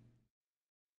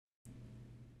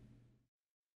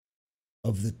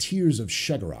of the Tears of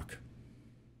Shegarok?"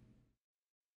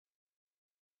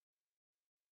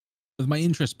 With my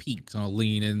interest peaked, I'll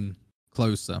lean in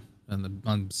closer and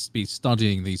I'm be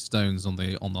studying these stones on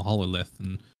the hololith,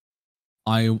 and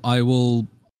I will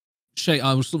sort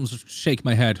of shake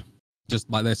my head just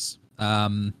like this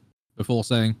before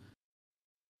saying,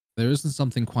 "There isn't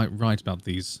something quite right about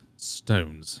these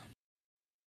stones."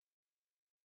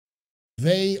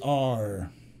 They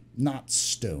are not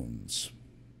stones.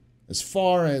 As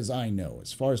far as I know,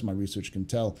 as far as my research can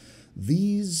tell,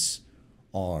 these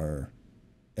are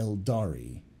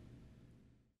Eldari.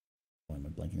 Why am I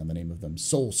blanking on the name of them?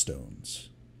 Soul stones.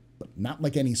 But not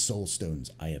like any soul stones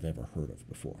I have ever heard of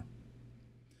before.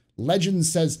 Legend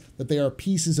says that they are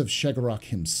pieces of Shegarok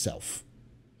himself.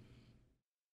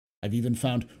 I've even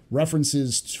found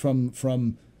references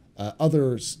from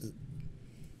other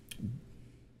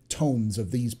tomes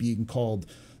of these being called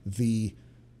the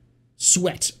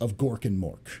sweat of Gork and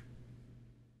Mork.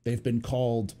 They've been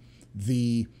called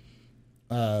the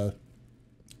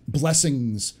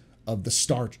blessings of the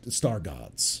star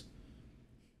gods.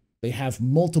 They have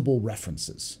multiple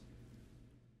references,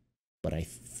 but I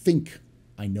think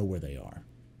I know where they are.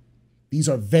 These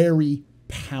are very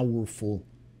powerful.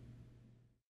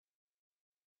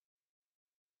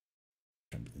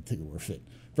 I'm trying to think of where fit.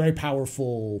 Very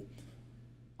powerful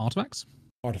Artifacts?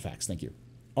 artifacts. Thank you.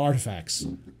 Artifacts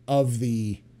of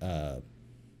the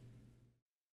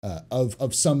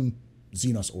of some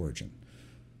Xenos origin.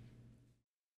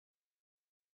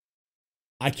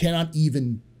 I cannot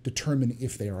even determine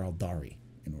if they are Eldari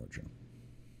in origin,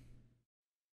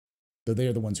 though they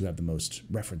are the ones who have the most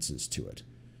references to it.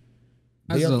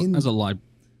 Sorry, Go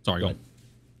go ahead.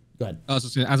 Go ahead. I was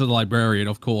just saying, as a librarian,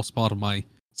 of course, part of my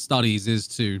studies is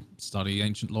to study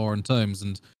ancient lore and tomes,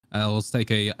 and I'll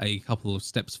take a couple of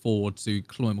steps forward to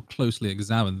more closely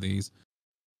examine these.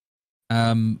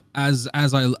 As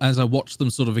I watch them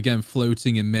sort of again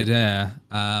floating in midair,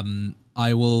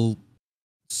 I will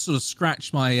sort of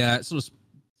scratch my sort of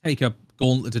take a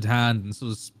gauntleted hand and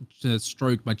sort of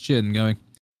stroke my chin, going,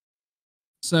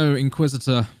 "So,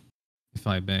 Inquisitor, if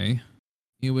I may,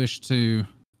 you wish to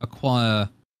acquire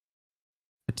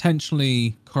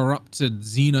potentially corrupted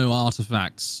Xeno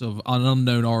artifacts of an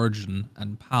unknown origin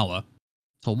and power.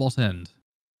 To what end?"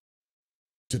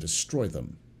 To destroy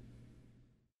them.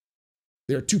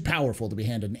 They are too powerful to be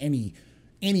handed any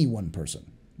one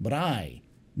person. But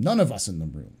none of us in the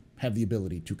room, have the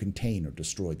ability to contain or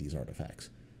destroy these artifacts.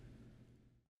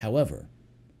 However,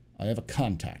 I have a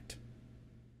contact.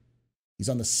 He's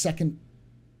on the second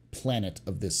planet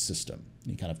of this system.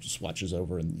 He kind of just watches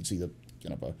over, and you see the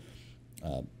kind of a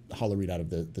hollow readout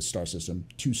of the star system.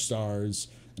 2 stars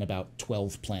and about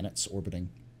 12 planets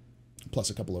orbiting, plus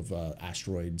a couple of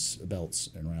asteroids belts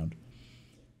and around.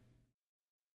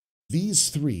 These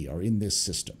 3 are in this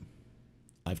system.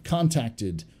 I've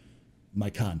contacted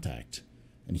my contact,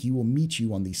 and he will meet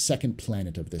you on the second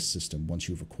planet of this system once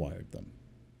you've acquired them.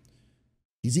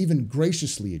 He's even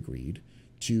graciously agreed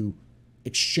to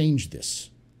exchange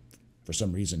this. For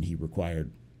some reason, he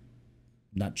required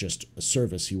not just a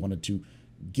service, he wanted to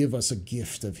give us a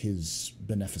gift of his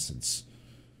beneficence.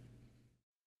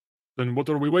 Then what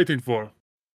are we waiting for?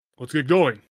 Let's get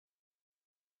going.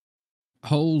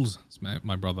 Hold,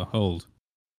 my brother, hold.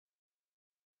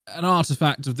 An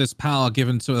artifact of this power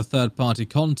given to a third-party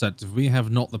contact, if we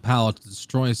have not the power to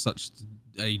destroy such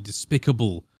a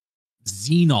despicable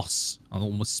Xenos, I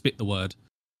almost spit the word,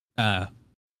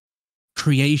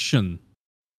 creation,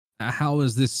 how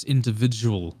is this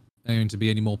individual going to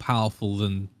be any more powerful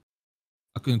than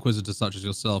an Inquisitor such as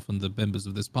yourself and the members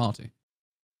of this party?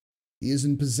 He is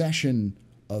in possession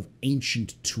of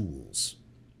ancient tools.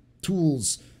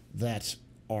 Tools that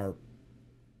are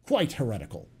quite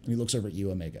heretical. And he looks over at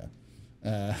you, Omega.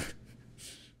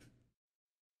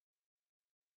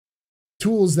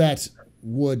 Tools that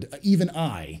would, even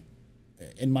I,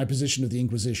 in my position of the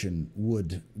Inquisition,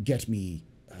 would get me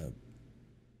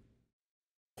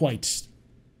quite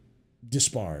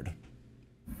disbarred,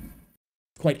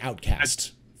 quite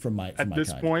outcast from my At this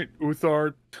kind. point,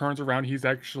 Uthar turns around. He's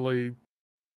actually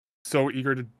so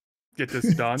eager to get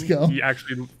this done. He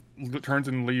actually turns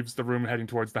and leaves the room, heading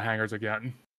towards the hangars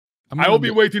again. I will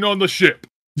be waiting on the ship.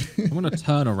 I'm going to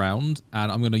turn around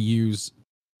and I'm going to use...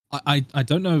 I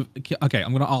don't know... Okay,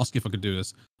 I'm going to ask if I could do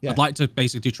this. Yeah. I'd like to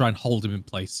basically try and hold him in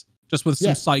place. Just with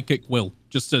some psychic will.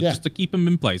 Just to keep him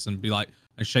in place and be like...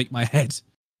 And shake my head.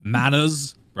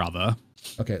 Manners, brother.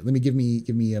 Okay, give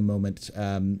me a moment.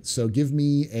 So give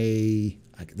me a...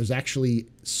 There's actually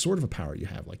sort of a power you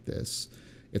have like this.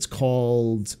 It's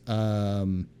called... I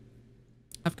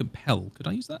have compel. Could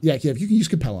I use that? Yeah, you can use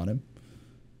compel on him.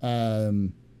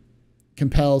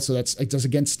 Compel, so it does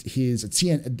against his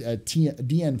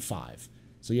DN5.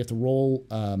 So you have to roll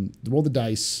the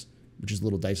dice, which is a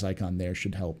little dice icon there,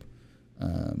 should help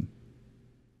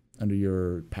under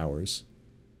your powers.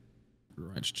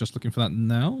 Right, just looking for that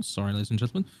now. Sorry, ladies and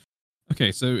gentlemen.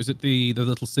 Okay, so is it the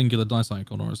little singular dice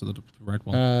icon, or is it the red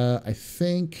one? I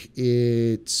think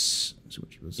it's...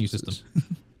 New system.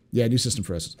 Yeah, new system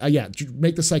for us. Yeah,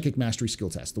 make the psychic mastery skill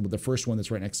test. The first one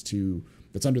that's right next to,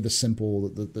 that's under the simple,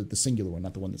 the singular one,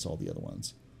 not the one that's all the other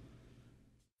ones.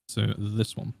 So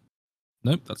this one.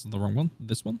 Nope, that's the wrong one.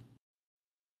 This one.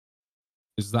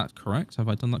 Is that correct? Have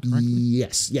I done that correctly?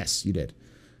 Yes, you did.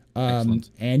 Excellent.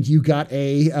 And you got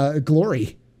a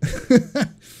glory,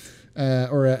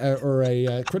 or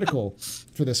a critical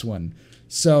for this one.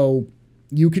 So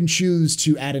you can choose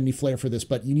to add any flair for this,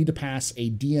 but you need to pass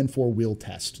a DN4 will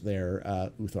test there,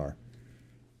 Uthar.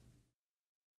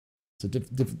 So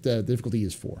the difficulty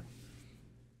is 4.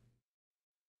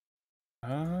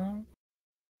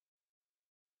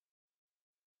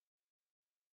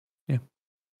 Yeah.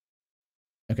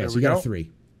 Okay, so you got a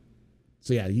 3.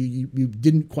 So yeah, you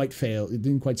didn't quite fail. It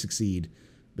didn't quite succeed,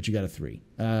 but you got a 3.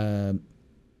 No,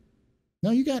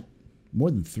 you got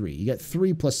more than 3. You got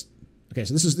 3 plus. Okay,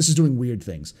 so this is doing weird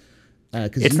things.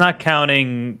 It's not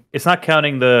counting. It's not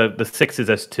counting the 6s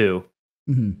as 2.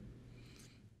 Mm-hmm.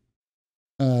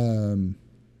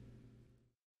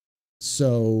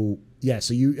 So yeah,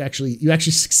 so you actually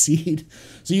succeed.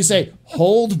 So you say,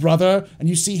 "Hold, brother," and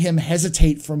you see him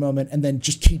hesitate for a moment, and then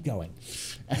just keep going.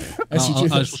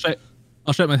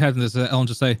 I'll shake my head and I'll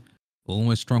just say,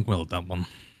 "Always strong-willed, that one."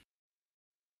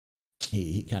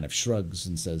 He kind of shrugs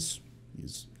and says,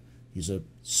 "He's a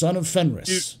son of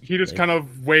Fenris." He just kind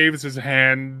of waves his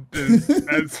hand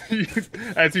as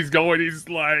he's going. He's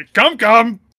like,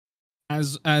 "Come."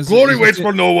 As glory waits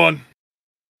for no one.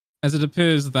 As it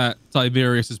appears that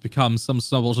Tiberius has become some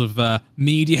sort of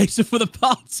mediator for the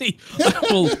party,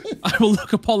 I will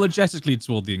look apologetically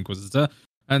toward the Inquisitor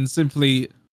and simply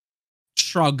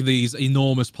shrug these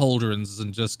enormous pauldrons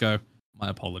and just go, "My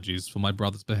apologies for my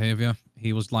brother's behavior.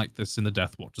 He was like this in the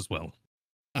Death Watch as well."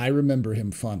 I remember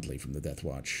him fondly from the Death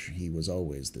Watch. He was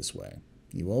always this way.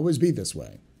 He will always be this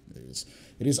way.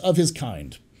 It is of his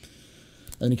kind.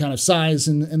 And he kind of sighs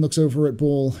and looks over at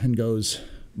Bull and goes,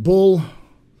 "Bull,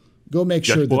 go make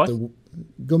sure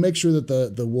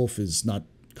that the wolf is not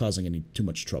causing any too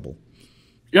much trouble."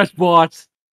 Yes, boss.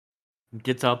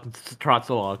 Gets up and trots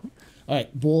along. All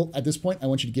right, Bull, at this point, I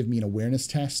want you to give me an awareness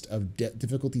test of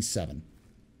difficulty 7.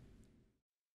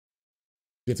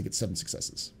 You have to get 7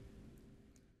 successes.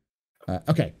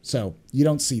 Okay, so you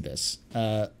don't see this,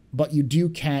 but you do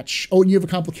catch... Oh, and you have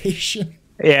a complication.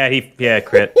 Yeah,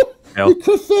 crit. You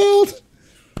crit failed.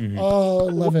 Mm-hmm. Oh,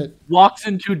 love it. Walks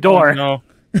into door. Oh, no.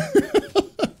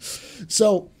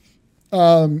 So,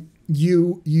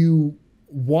 you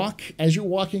walk as you're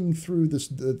walking through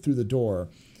through the door.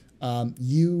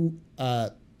 You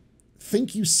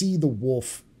think you see the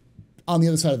wolf on the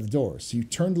other side of the door. So you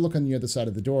turn to look on the other side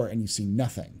of the door, and you see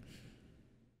nothing.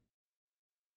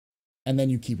 And then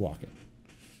you keep walking.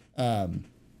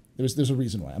 There's a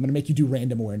reason why. I'm going to make you do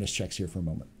random awareness checks here for a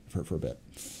moment, for a bit.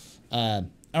 All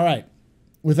right.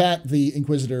 With that, the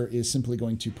Inquisitor is simply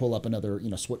going to pull up another,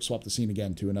 swap the scene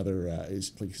again to another,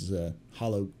 is a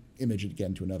hollow image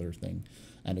again to another thing,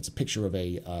 and it's a picture of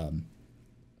a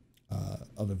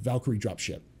Valkyrie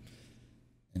dropship.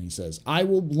 And he says, "I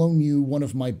will loan you one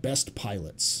of my best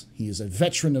pilots. He is a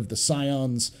veteran of the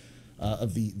Scions,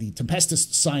 of the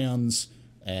Tempestus Scions,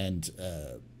 and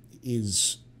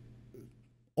is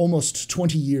almost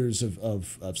 20 years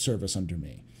of service under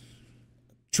me.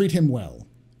 Treat him well.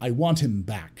 I want him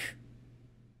back."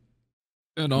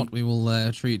 Fear not, we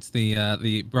will treat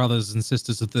the brothers and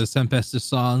sisters of the Tempestus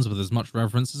Scions with as much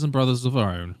reverence as brothers of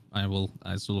our own.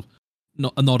 I sort of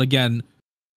not again.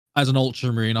 As an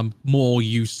Ultramarine, I'm more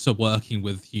used to working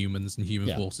with humans and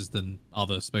human forces than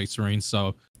other Space Marines,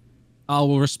 so I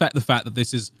will respect the fact that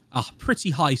this is a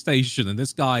pretty high station, and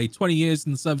this guy, 20 years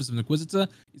in the service of an Inquisitor,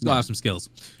 he's got to have some skills.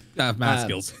 He's got to have mad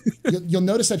skills. You'll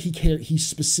notice that he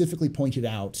specifically pointed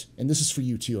out, and this is for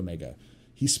you too, Omega,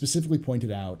 he specifically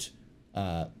pointed out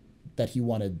that he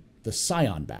wanted the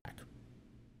Scion back.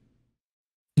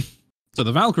 So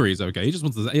the Valkyrie's okay. He just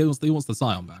wants the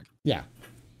Scion back. Yeah.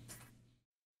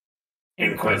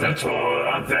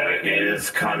 Inquisitor, there is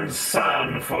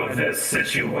concern for this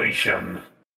situation.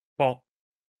 Well,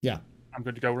 yeah, I'm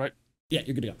good to go, right? Yeah,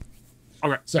 you're good to go.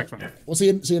 Okay, so excellent. We'll see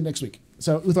you next week.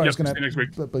 So Uthar is going to next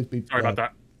week. Sorry about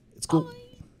that. It's cool.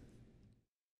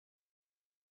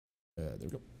 There we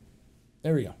go.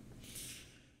 There we go.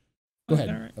 Go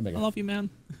ahead. Right. I love you,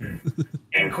 man.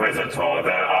 Inquisitor,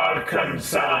 there are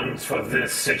concerns for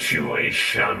this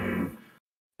situation.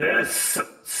 This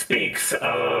speaks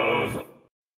of...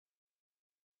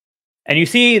 And you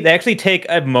see, they actually take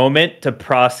a moment to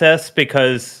process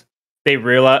because they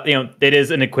realize, it is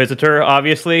an Inquisitor,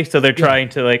 obviously, so they're trying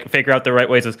to, figure out the right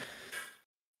ways.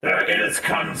 There is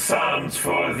concerns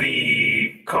for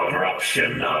the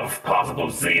corruption of possible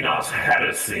Xenos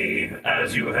heresy,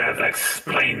 as you have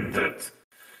explained it.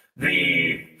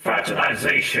 The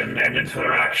fraternization and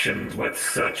interactions with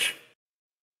such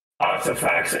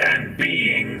artifacts and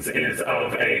beings is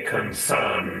of a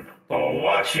concern. Oh,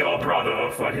 watch your brother,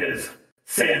 for his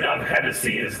sin of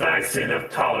heresy is thy sin of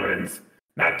tolerance.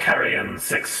 Macarian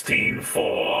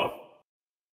 16:4.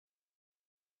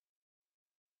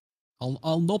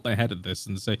 I'll nod my head at this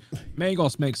and say,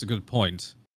 Magos makes a good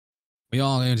point. We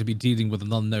are going to be dealing with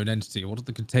an unknown entity. What are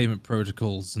the containment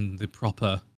protocols and the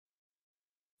proper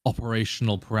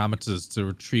operational parameters to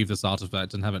retrieve this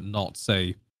artifact and have it not,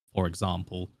 say, for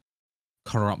example,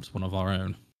 corrupt one of our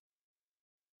own?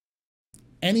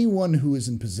 Anyone who is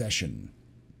in possession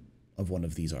of one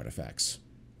of these artifacts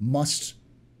must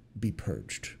be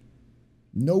purged.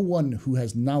 No one who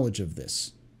has knowledge of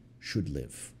this should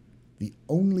live. The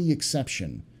only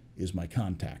exception is my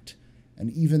contact.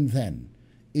 And even then,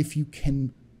 if you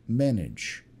can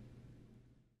manage,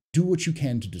 do what you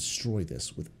can to destroy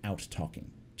this without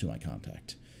talking to my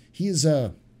contact. He is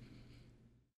a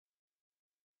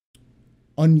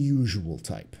unusual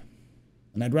type,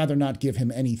 and I'd rather not give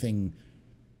him anything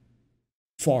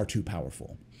far too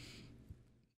powerful,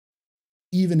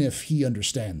 even if he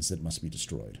understands that it must be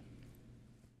destroyed.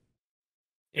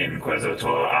 Inquisitor,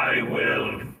 I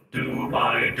will do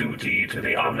my duty to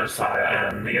the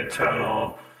Omnissiah and the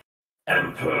Eternal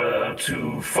Emperor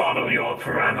to follow your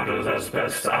parameters as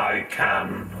best I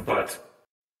can, but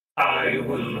I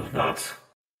will not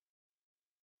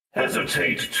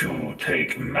hesitate to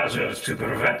take measures to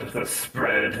prevent the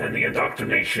spread and the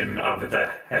indoctrination of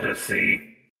the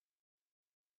heresy.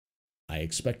 I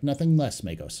expect nothing less,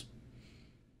 Magos.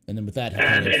 And then with that,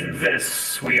 in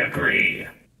this we agree.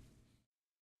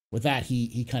 With that,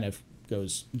 he kind of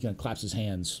goes, he kind of claps his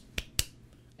hands,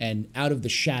 and out of the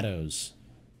shadows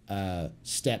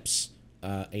steps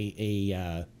like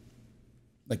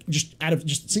just out of,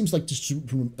 just seems like just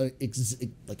from,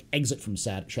 like exit from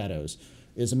shadows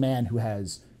is a man who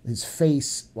has his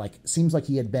face, like, seems like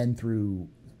he had been through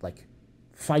like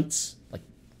fights, like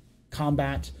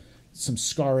combat, some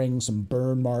scarring, some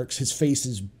burn marks. His face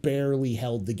is barely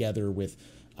held together with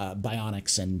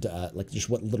bionics and like just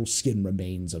what little skin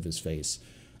remains of his face.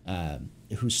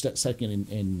 Who's second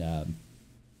in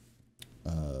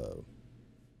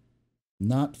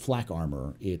not flak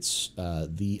armor, it's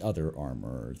the other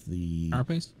armor, the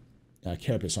Carapace?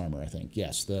 Carapace armor, I think.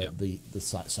 Yes, the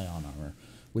Scion armor,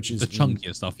 which is the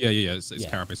chunkier stuff. Yeah. It's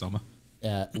Carapace armor.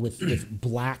 With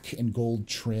black and gold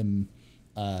trim,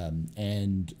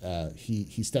 and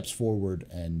he steps forward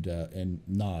and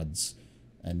nods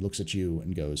and looks at you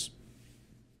and goes,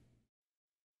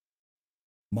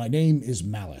 "My name is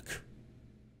Malik.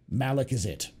 Malik is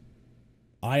it.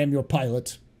 I am your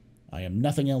pilot. I am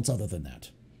nothing else other than that."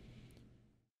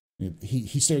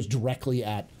 He stares directly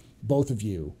at both of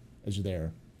you as you're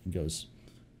there and goes,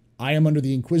 "I am under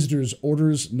the Inquisitor's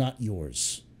orders, not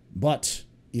yours. But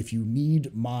if you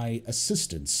need my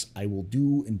assistance, I will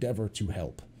endeavor to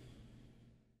help."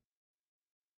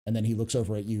 And then he looks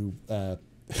over at you,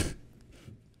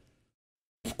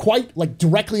 quite like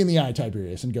directly in the eye,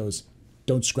 Tiberius, and goes,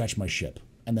 "Don't scratch my ship,"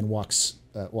 and then walks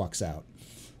out.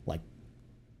 Like,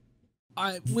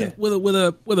 I wouldn't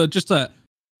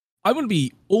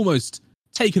be almost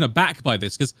taken aback by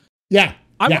this because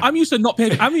I'm used to not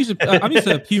paying. I'm used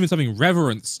to humans having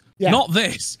reverence. Yeah. Not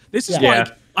this. This is like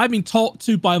I've been taught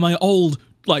to by my old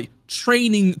like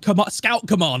training scout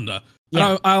commander.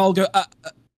 Yeah. And I'll go.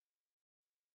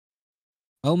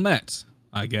 Well met,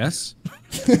 I guess.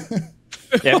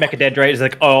 Yeah, Mechadendrite is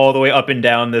like all the way up and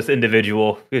down this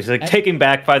individual. He's like taken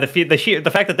back by the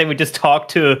fact that they would just talk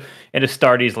to an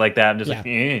Astartes like that. I'm just like,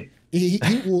 He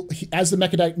will, as the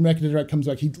Mechadendrite comes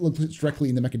back, he looks directly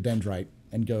in the Mechadendrite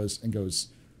and goes,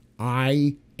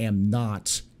 "I am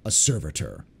not a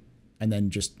servitor." And then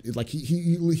just like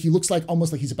he looks like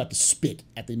almost like he's about to spit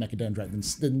at the Mechadendrite, and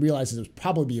then realizes it was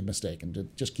probably a mistake and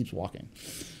just keeps walking.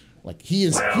 Like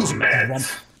he's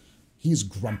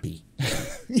grumpy.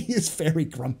 He is very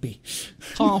grumpy.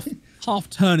 half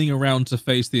turning around to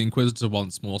face the Inquisitor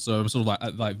once more. So I'm sort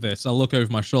of like this. I'll look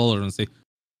over my shoulder and see.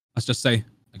 Let's just say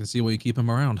I can see why you keep him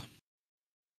around.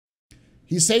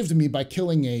 He saved me by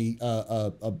killing a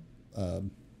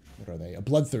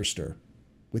bloodthirster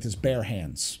with his bare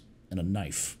hands and a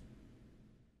knife.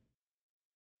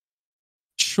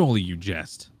 Surely you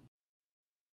jest.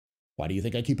 Why do you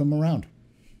think I keep him around?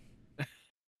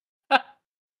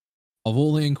 Of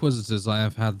all the Inquisitors I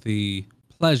have had the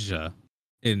pleasure,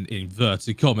 in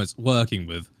inverted commas, working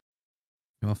with,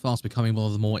 you are fast becoming one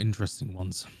of the more interesting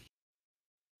ones.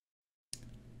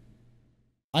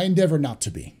 I endeavor not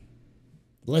to be.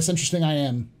 The less interesting I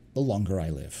am, the longer I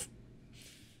live.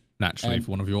 Naturally, for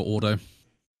one of your ordo.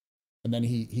 And then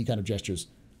he kind of gestures.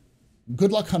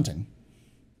 "Good luck hunting."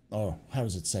 Or how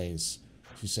does it say?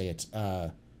 You say it.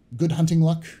 Good hunting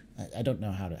luck. I don't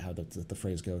know how the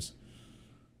phrase goes.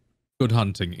 Good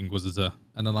hunting, Inquisitor.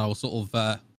 And then I will sort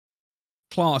of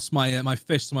clasp my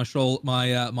fist to my shoulder,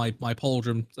 my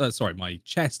pauldron, my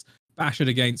chest, bash it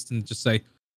against, and just say,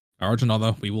 "Courage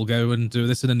another. We will go and do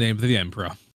this in the name of the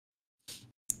Emperor."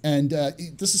 And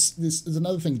this is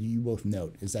another thing that you both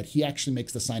note, is that he actually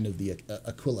makes the sign of the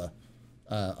Aquilla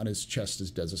on his chest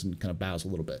as does this, and kind of bows a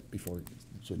little bit before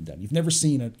it's written down. You've never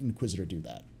seen an Inquisitor do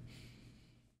that.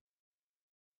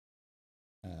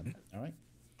 All right.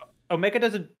 Omega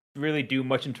doesn't really do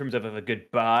much in terms of a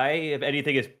goodbye. If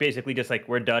anything, it's basically just like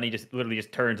we're done. He just literally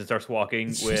just turns and starts walking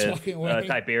with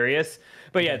Tiberius.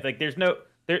 But yeah, like there's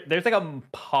like a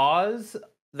pause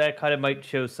that kind of might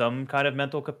show some kind of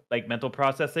mental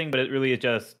processing, but it really is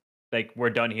just like we're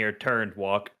done here. Turn,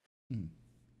 walk.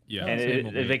 Yeah, and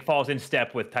it like falls in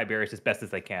step with Tiberius as best as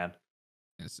they can.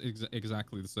 It's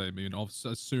exactly the same. I mean,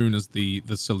 as soon as the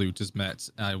salute is met,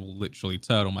 I will literally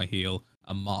turn on my heel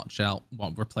and march out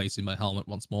while replacing my helmet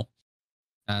once more,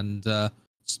 and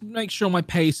just make sure my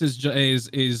pace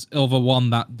is of a one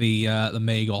that the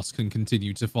Magos can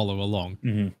continue to follow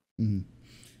along.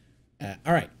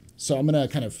 All right, so I'm gonna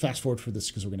kind of fast forward for this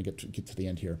because we're gonna get to the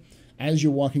end here. As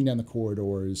you're walking down the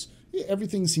corridors,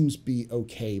 everything seems to be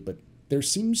okay, but there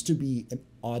seems to be an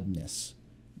oddness.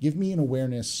 Give me an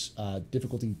awareness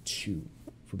difficulty 2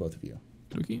 for both of you.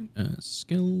 Okay,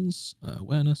 skills,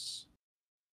 awareness.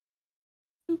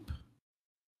 Oop.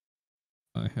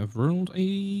 I have rolled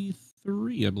a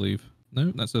 3, I believe.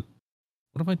 No, that's a.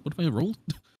 What have I rolled?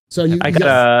 So you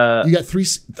got three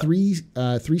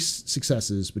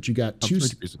successes, but you got 2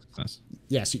 success.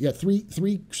 Yeah, so you got three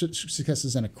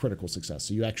successes and a critical success.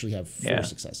 So you actually have 4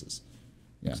 successes.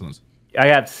 Yeah. Excellent. I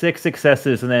got 6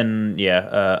 successes and then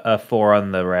a 4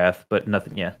 on the wrath, but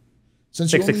nothing. Yeah,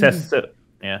 Since 6 successes.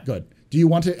 Good. Do you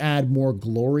want to add more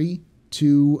glory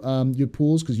to your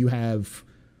pools? Because you have,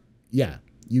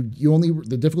 you only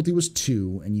the difficulty was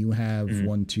 2, and you have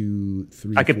 1, 2,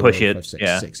 3. I could 4, push 5, it.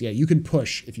 6, 6. Yeah, you can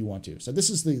push if you want to. So this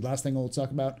is the last thing I'll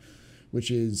talk about,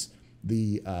 which is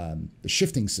the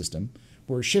shifting system.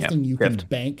 Where shifting, you can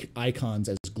bank icons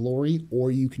as glory,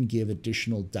 or you can give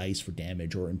additional dice for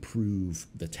damage or improve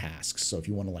the tasks. So if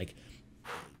you want to like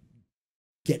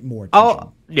get more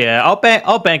attention.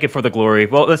 I'll bank it for the glory.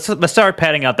 Well, let's start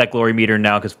padding out that glory meter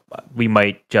now because we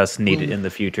might just need it in the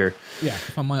future. Yeah.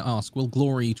 If I might ask, will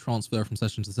glory transfer from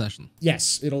session to session?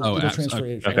 Yes, it'll transfer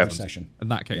every session. In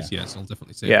that case, yes, I'll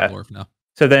definitely say glory for now.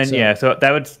 So then, so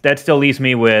that still leaves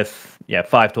me with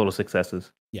 5 total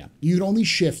successes. Yeah, you'd only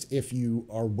shift if you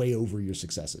are way over your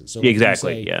successes. So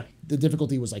exactly, the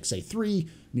difficulty was like say 3,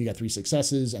 and you got 3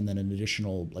 successes, and then an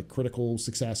additional like critical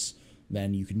success.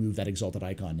 Then you can move that exalted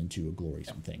icon into a glory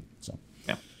thing. So,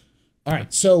 all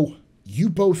right. So you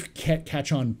both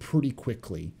catch on pretty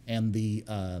quickly, and the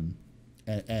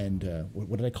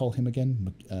what did I call him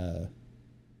again?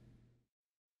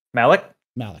 Malik.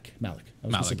 I was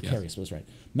going to say Precarious, but I was right.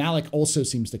 Malik also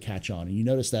seems to catch on, and you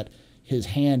notice that his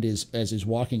hand as he's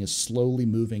walking is slowly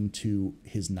moving to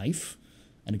his knife,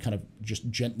 and it kind of just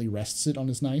gently rests it on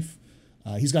his knife.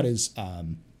 He's got his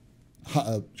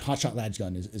hotshot lad's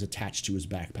gun is attached to his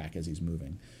backpack as he's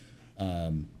moving,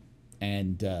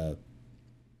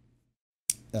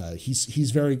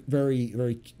 he's very, very,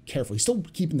 very careful. He's still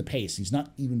keeping the pace. He's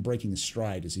not even breaking the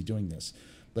stride as he's doing this.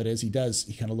 But as he does,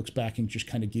 he kind of looks back and just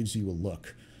kind of gives you a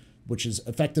look, which is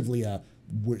effectively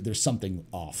there's something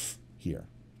off here.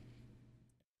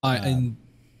 In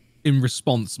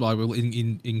response, I will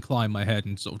incline my head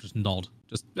and sort of just nod,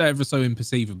 just ever so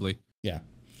imperceivably. Yeah.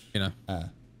 You know.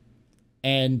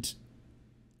 And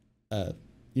you're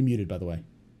muted, by the way.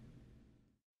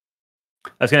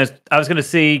 I was gonna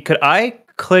see, could I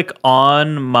click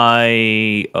on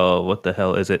my what the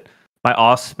hell is it? My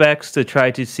auspex to try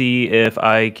to see if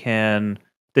I can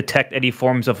detect any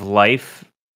forms of life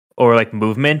or like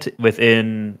movement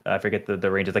within, I forget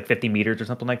the range, it's like 50 meters or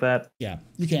something like that. Yeah,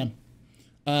 you can.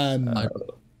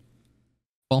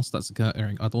 Whilst that's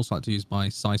occurring, I'd also like to use my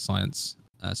science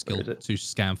skill to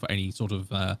scan for any sort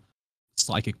of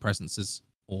psychic presences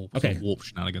or sort of warp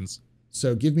shenanigans.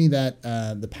 So give me that,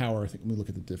 the power. I think, let me look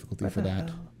at the difficulty for that.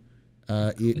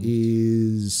 It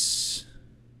is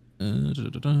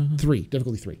 3,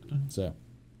 difficulty 3. So,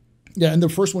 yeah, and the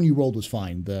first one you rolled was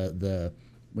fine. The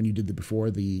when you did the before,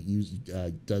 the use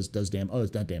does damage. Oh,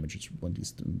 it's not damage. It's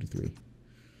 1d3.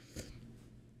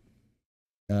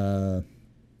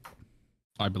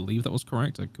 I believe that was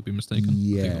correct. I could be mistaken.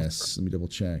 Yes, let me double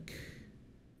check.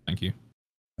 Thank you.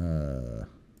 Yeah,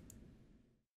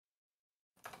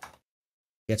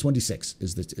 it's 1d6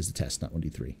 is the test, not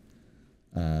 1d3.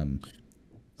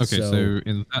 Okay, so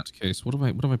in that case, what have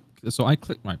I? So I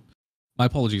clicked my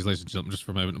apologies, ladies and gentlemen, just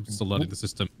for a moment. I'm still learning the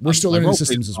system. We're still learning the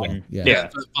systems as well. Yeah.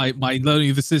 My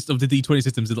learning of the system of the D20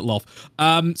 systems is a little off.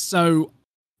 So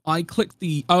I clicked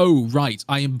the. Oh right,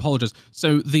 I apologize.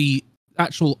 So the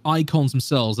actual icons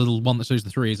themselves, the little one that shows the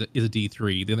 3 is a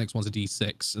D3. The next one's a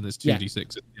D6, and there's 2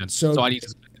 D6. So I need to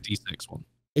select the D6 one.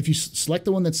 If you select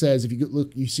the one that says, if you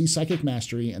look, you see Psychic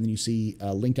Mastery, and then you see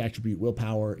Linked Attribute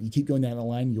Willpower. You keep going down the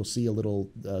line, you'll see a little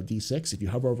D6. If you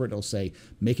hover over it, it'll say,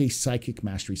 make a Psychic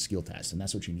Mastery skill test, and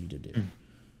that's what you need to do.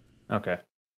 Okay.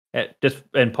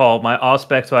 And Paul, my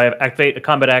Auspex, so I activate a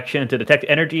combat action to detect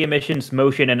energy emissions,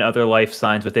 motion, and other life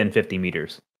signs within 50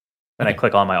 meters. Then I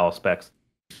click on my Auspex.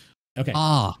 Okay.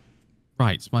 Ah,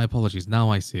 right. My apologies.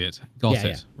 Now I see it. Got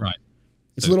it. Right.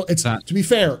 It's to be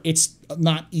fair, it's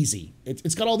not easy.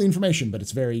 It's got all the information, but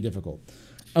it's very difficult.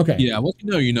 Okay. Yeah, what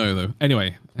you know, though.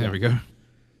 Anyway, there we go.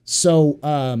 So,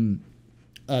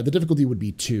 the difficulty would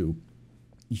be 2.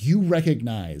 You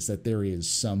recognize that there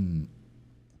is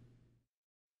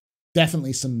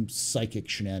definitely some psychic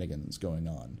shenanigans going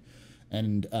on,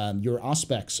 and your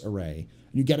Auspex array,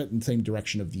 you get it in the same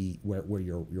direction of the where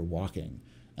you're walking,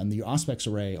 and the Auspex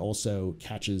array also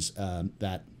catches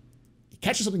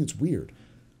something that's weird.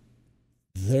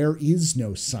 There is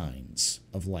no signs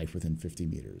of life within 50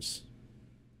 meters.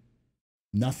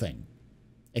 Nothing,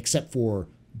 except for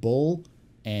Bull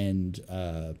and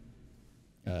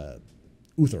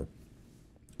Uthar.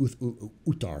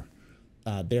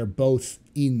 They're both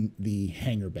in the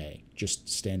hangar bay, just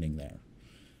standing there.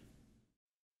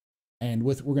 And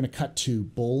we're going to cut to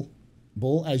Bull.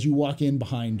 Bull, as you walk in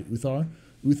behind Uthar,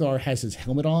 Uthar has his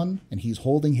helmet on, and he's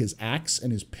holding his axe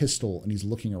and his pistol, and he's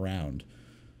looking around.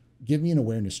 Give me an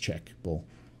awareness check, Bull.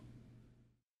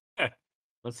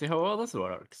 Let's see how well this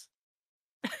works.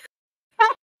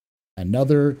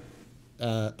 Another...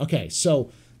 okay,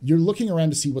 so you're looking around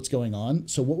to see what's going on.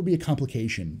 So what would be a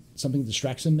complication? Something that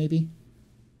distracts him, maybe?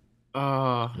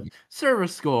 Server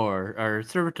score, or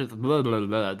server to blah, blah,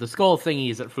 blah, the skull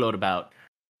thingies that float about.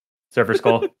 Server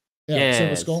skull? Yeah, yes.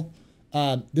 Server skull.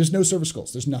 There's no server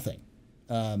skulls. There's nothing.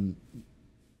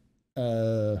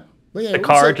 But yeah, the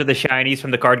cards or the shinies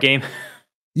from the card game?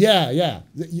 Yeah.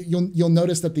 You'll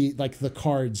notice that the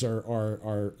cards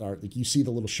are like, you see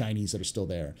the little shinies that are still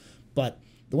there. But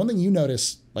the one thing you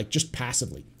notice, like, just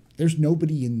passively, there's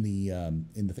nobody in the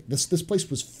thing. This place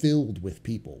was filled with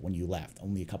people when you left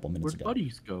only a couple minutes ago. Where'd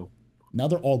buddies go? Now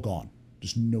they're all gone.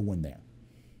 There's no one there.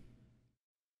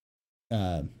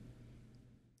 And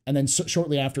then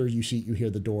shortly after, you hear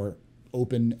the door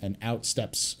open, and out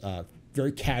steps,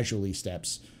 very casually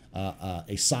steps,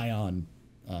 a scion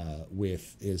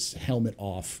with his helmet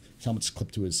off, his helmet's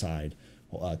clipped to his side,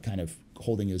 kind of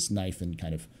holding his knife and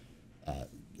kind of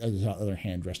his other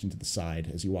hand resting to the side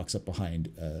as he walks up behind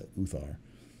Uthar.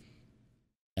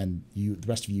 And the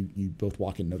rest of you both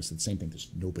walk in and notice the same thing. There's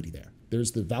nobody there.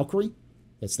 There's the Valkyrie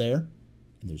that's there,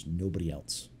 and there's nobody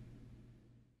else.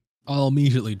 I'll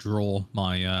immediately draw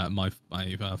my my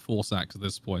force axe at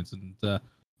this point, and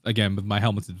again with my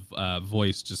helmeted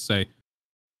voice, just say,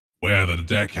 "Where are the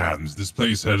deckhands? This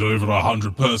place had over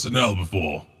 100 personnel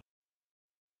before."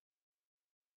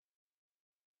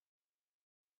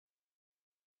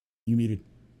 You muted.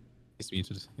 It's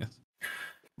muted. Yes.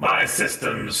 My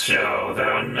systems show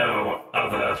there are no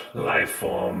other life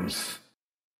forms.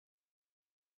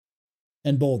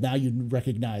 And Bull, now you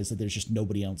recognize that there's just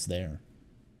nobody else there.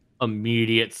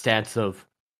 Immediate stance of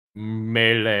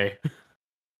melee.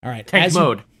 All right, tank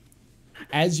mode.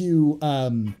 As you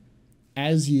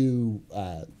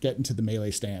get into the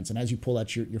melee stance, and as you pull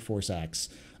out your force axe,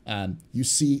 you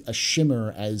see a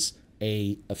shimmer as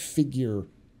a figure,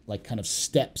 like, kind of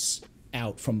steps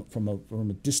out from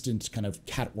a distant kind of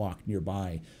catwalk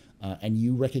nearby, and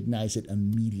you recognize it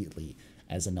immediately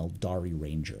as an Eldari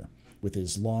ranger with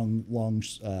his long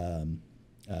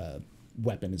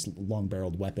weapon, his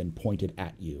long-barreled weapon pointed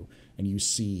at you, and you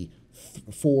see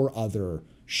 4 other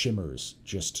shimmers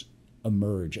just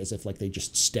emerge as if like they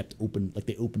just stepped open, like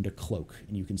they opened a cloak,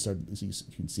 and you can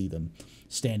see them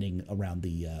standing around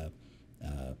the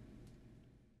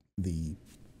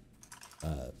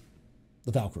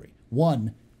Valkyrie.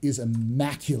 One is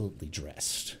immaculately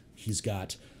dressed. He's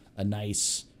got a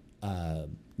nice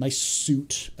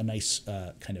suit, a nice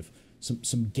kind of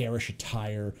some garish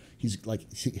attire. He's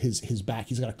like his back.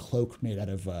 He's got a cloak made out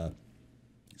of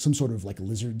some sort of like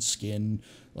lizard skin,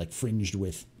 like fringed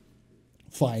with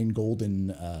fine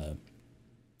golden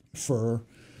fur.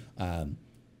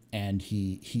 And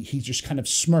he just kind of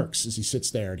smirks as he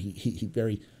sits there, and he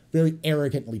very very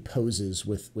arrogantly poses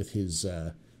with his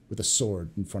with a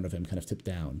sword in front of him, kind of tipped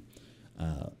down,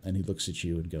 and he looks at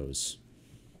you and goes,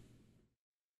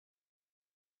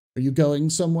 "Are you going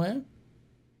somewhere?"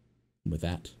 And with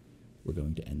that, we're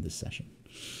going to end this session.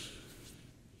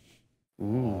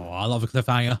 Ooh, I love a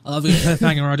cliffhanger. I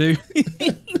do.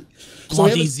 So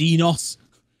Bloody Xenos.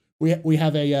 We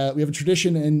have a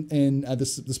tradition in the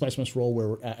Spice Must Roll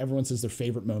where everyone says their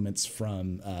favorite moments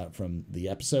from the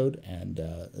episode, and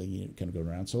you kind of go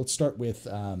around. So let's start with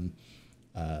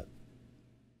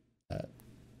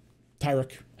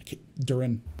Tyric,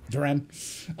 Durhan.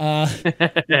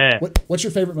 What's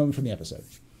your favorite moment from the episode?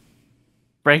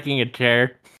 Breaking a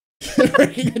chair.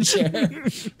 Breaking a chair.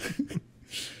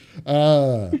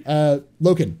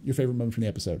 Loken, your favorite moment from the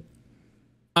episode?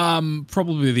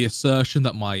 Probably the assertion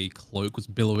that my cloak was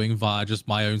billowing via just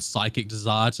my own psychic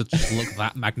desire to just look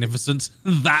that magnificent,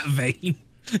 that vain.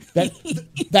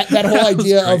 That whole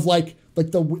idea of like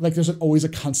there's always a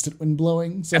constant wind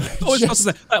blowing. So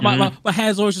my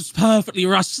hair's always just perfectly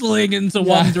rustling into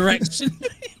one direction.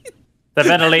 The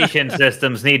ventilation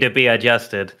systems need to be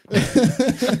adjusted.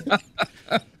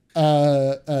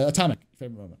 Atomic,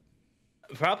 favorite moment?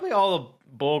 Probably all of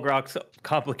Bolgrok's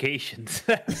complications.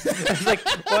 It's like,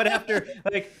 what after,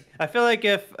 like, I feel like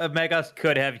if Megos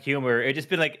could have humor, it'd just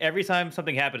be like every time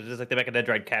something happened, it's just like the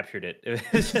Mechadendrite captured it.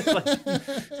 It's just like,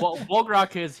 well,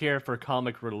 Bolgrok is here for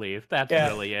comic relief. That's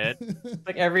really it.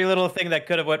 Like every little thing that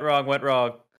could have went wrong, went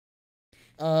wrong.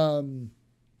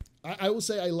 I will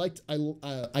say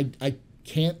I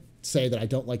can't say that I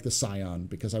don't like the Scion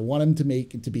because I want him to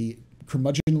be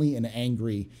curmudgeonly and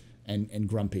angry and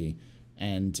grumpy.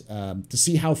 And to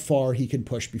see how far he can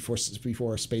push before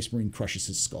a Space Marine crushes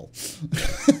his skull.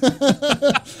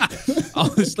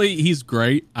 Honestly, he's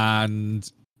great, and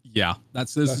yeah,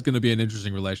 this is going to be an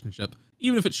interesting relationship,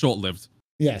 even if it's short-lived.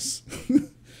 Yes.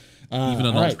 Even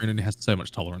an Marine has so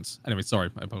much tolerance. Anyway,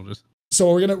 sorry, I apologize.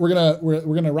 So we're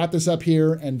gonna wrap this up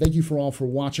here, and thank you for all for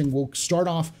watching. We'll start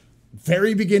off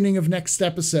very beginning of next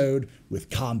episode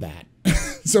with combat.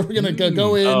 So we're gonna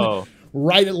go in.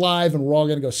 Write it live, and we're all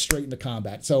going to go straight into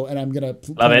combat. So, and I'm going to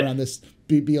plan around this,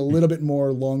 be a little bit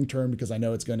more long-term because I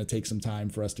know it's going to take some time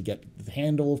for us to get the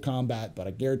handle of combat, but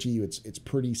I guarantee you it's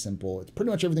pretty simple. It's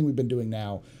pretty much everything we've been doing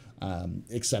now,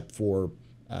 except for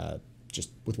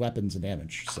just with weapons and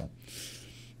damage. So,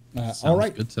 all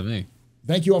right. Good to me.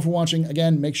 Thank you all for watching.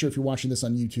 Again, make sure if you're watching this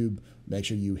on YouTube, make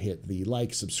sure you hit the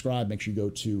like, subscribe. Make sure you go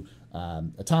to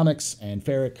Atomics and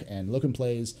Ferric and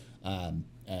LokenPlays.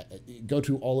 Go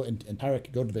to all and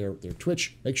Tyric, go to their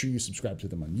Twitch. Make sure you subscribe to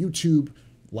them on YouTube,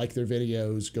 like their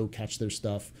videos, go catch their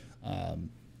stuff.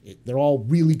 They're all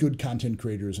really good content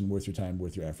creators and worth your time,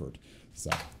 worth your effort.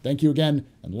 So thank you again.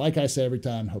 And like I say every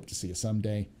time, hope to see you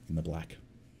someday in the black.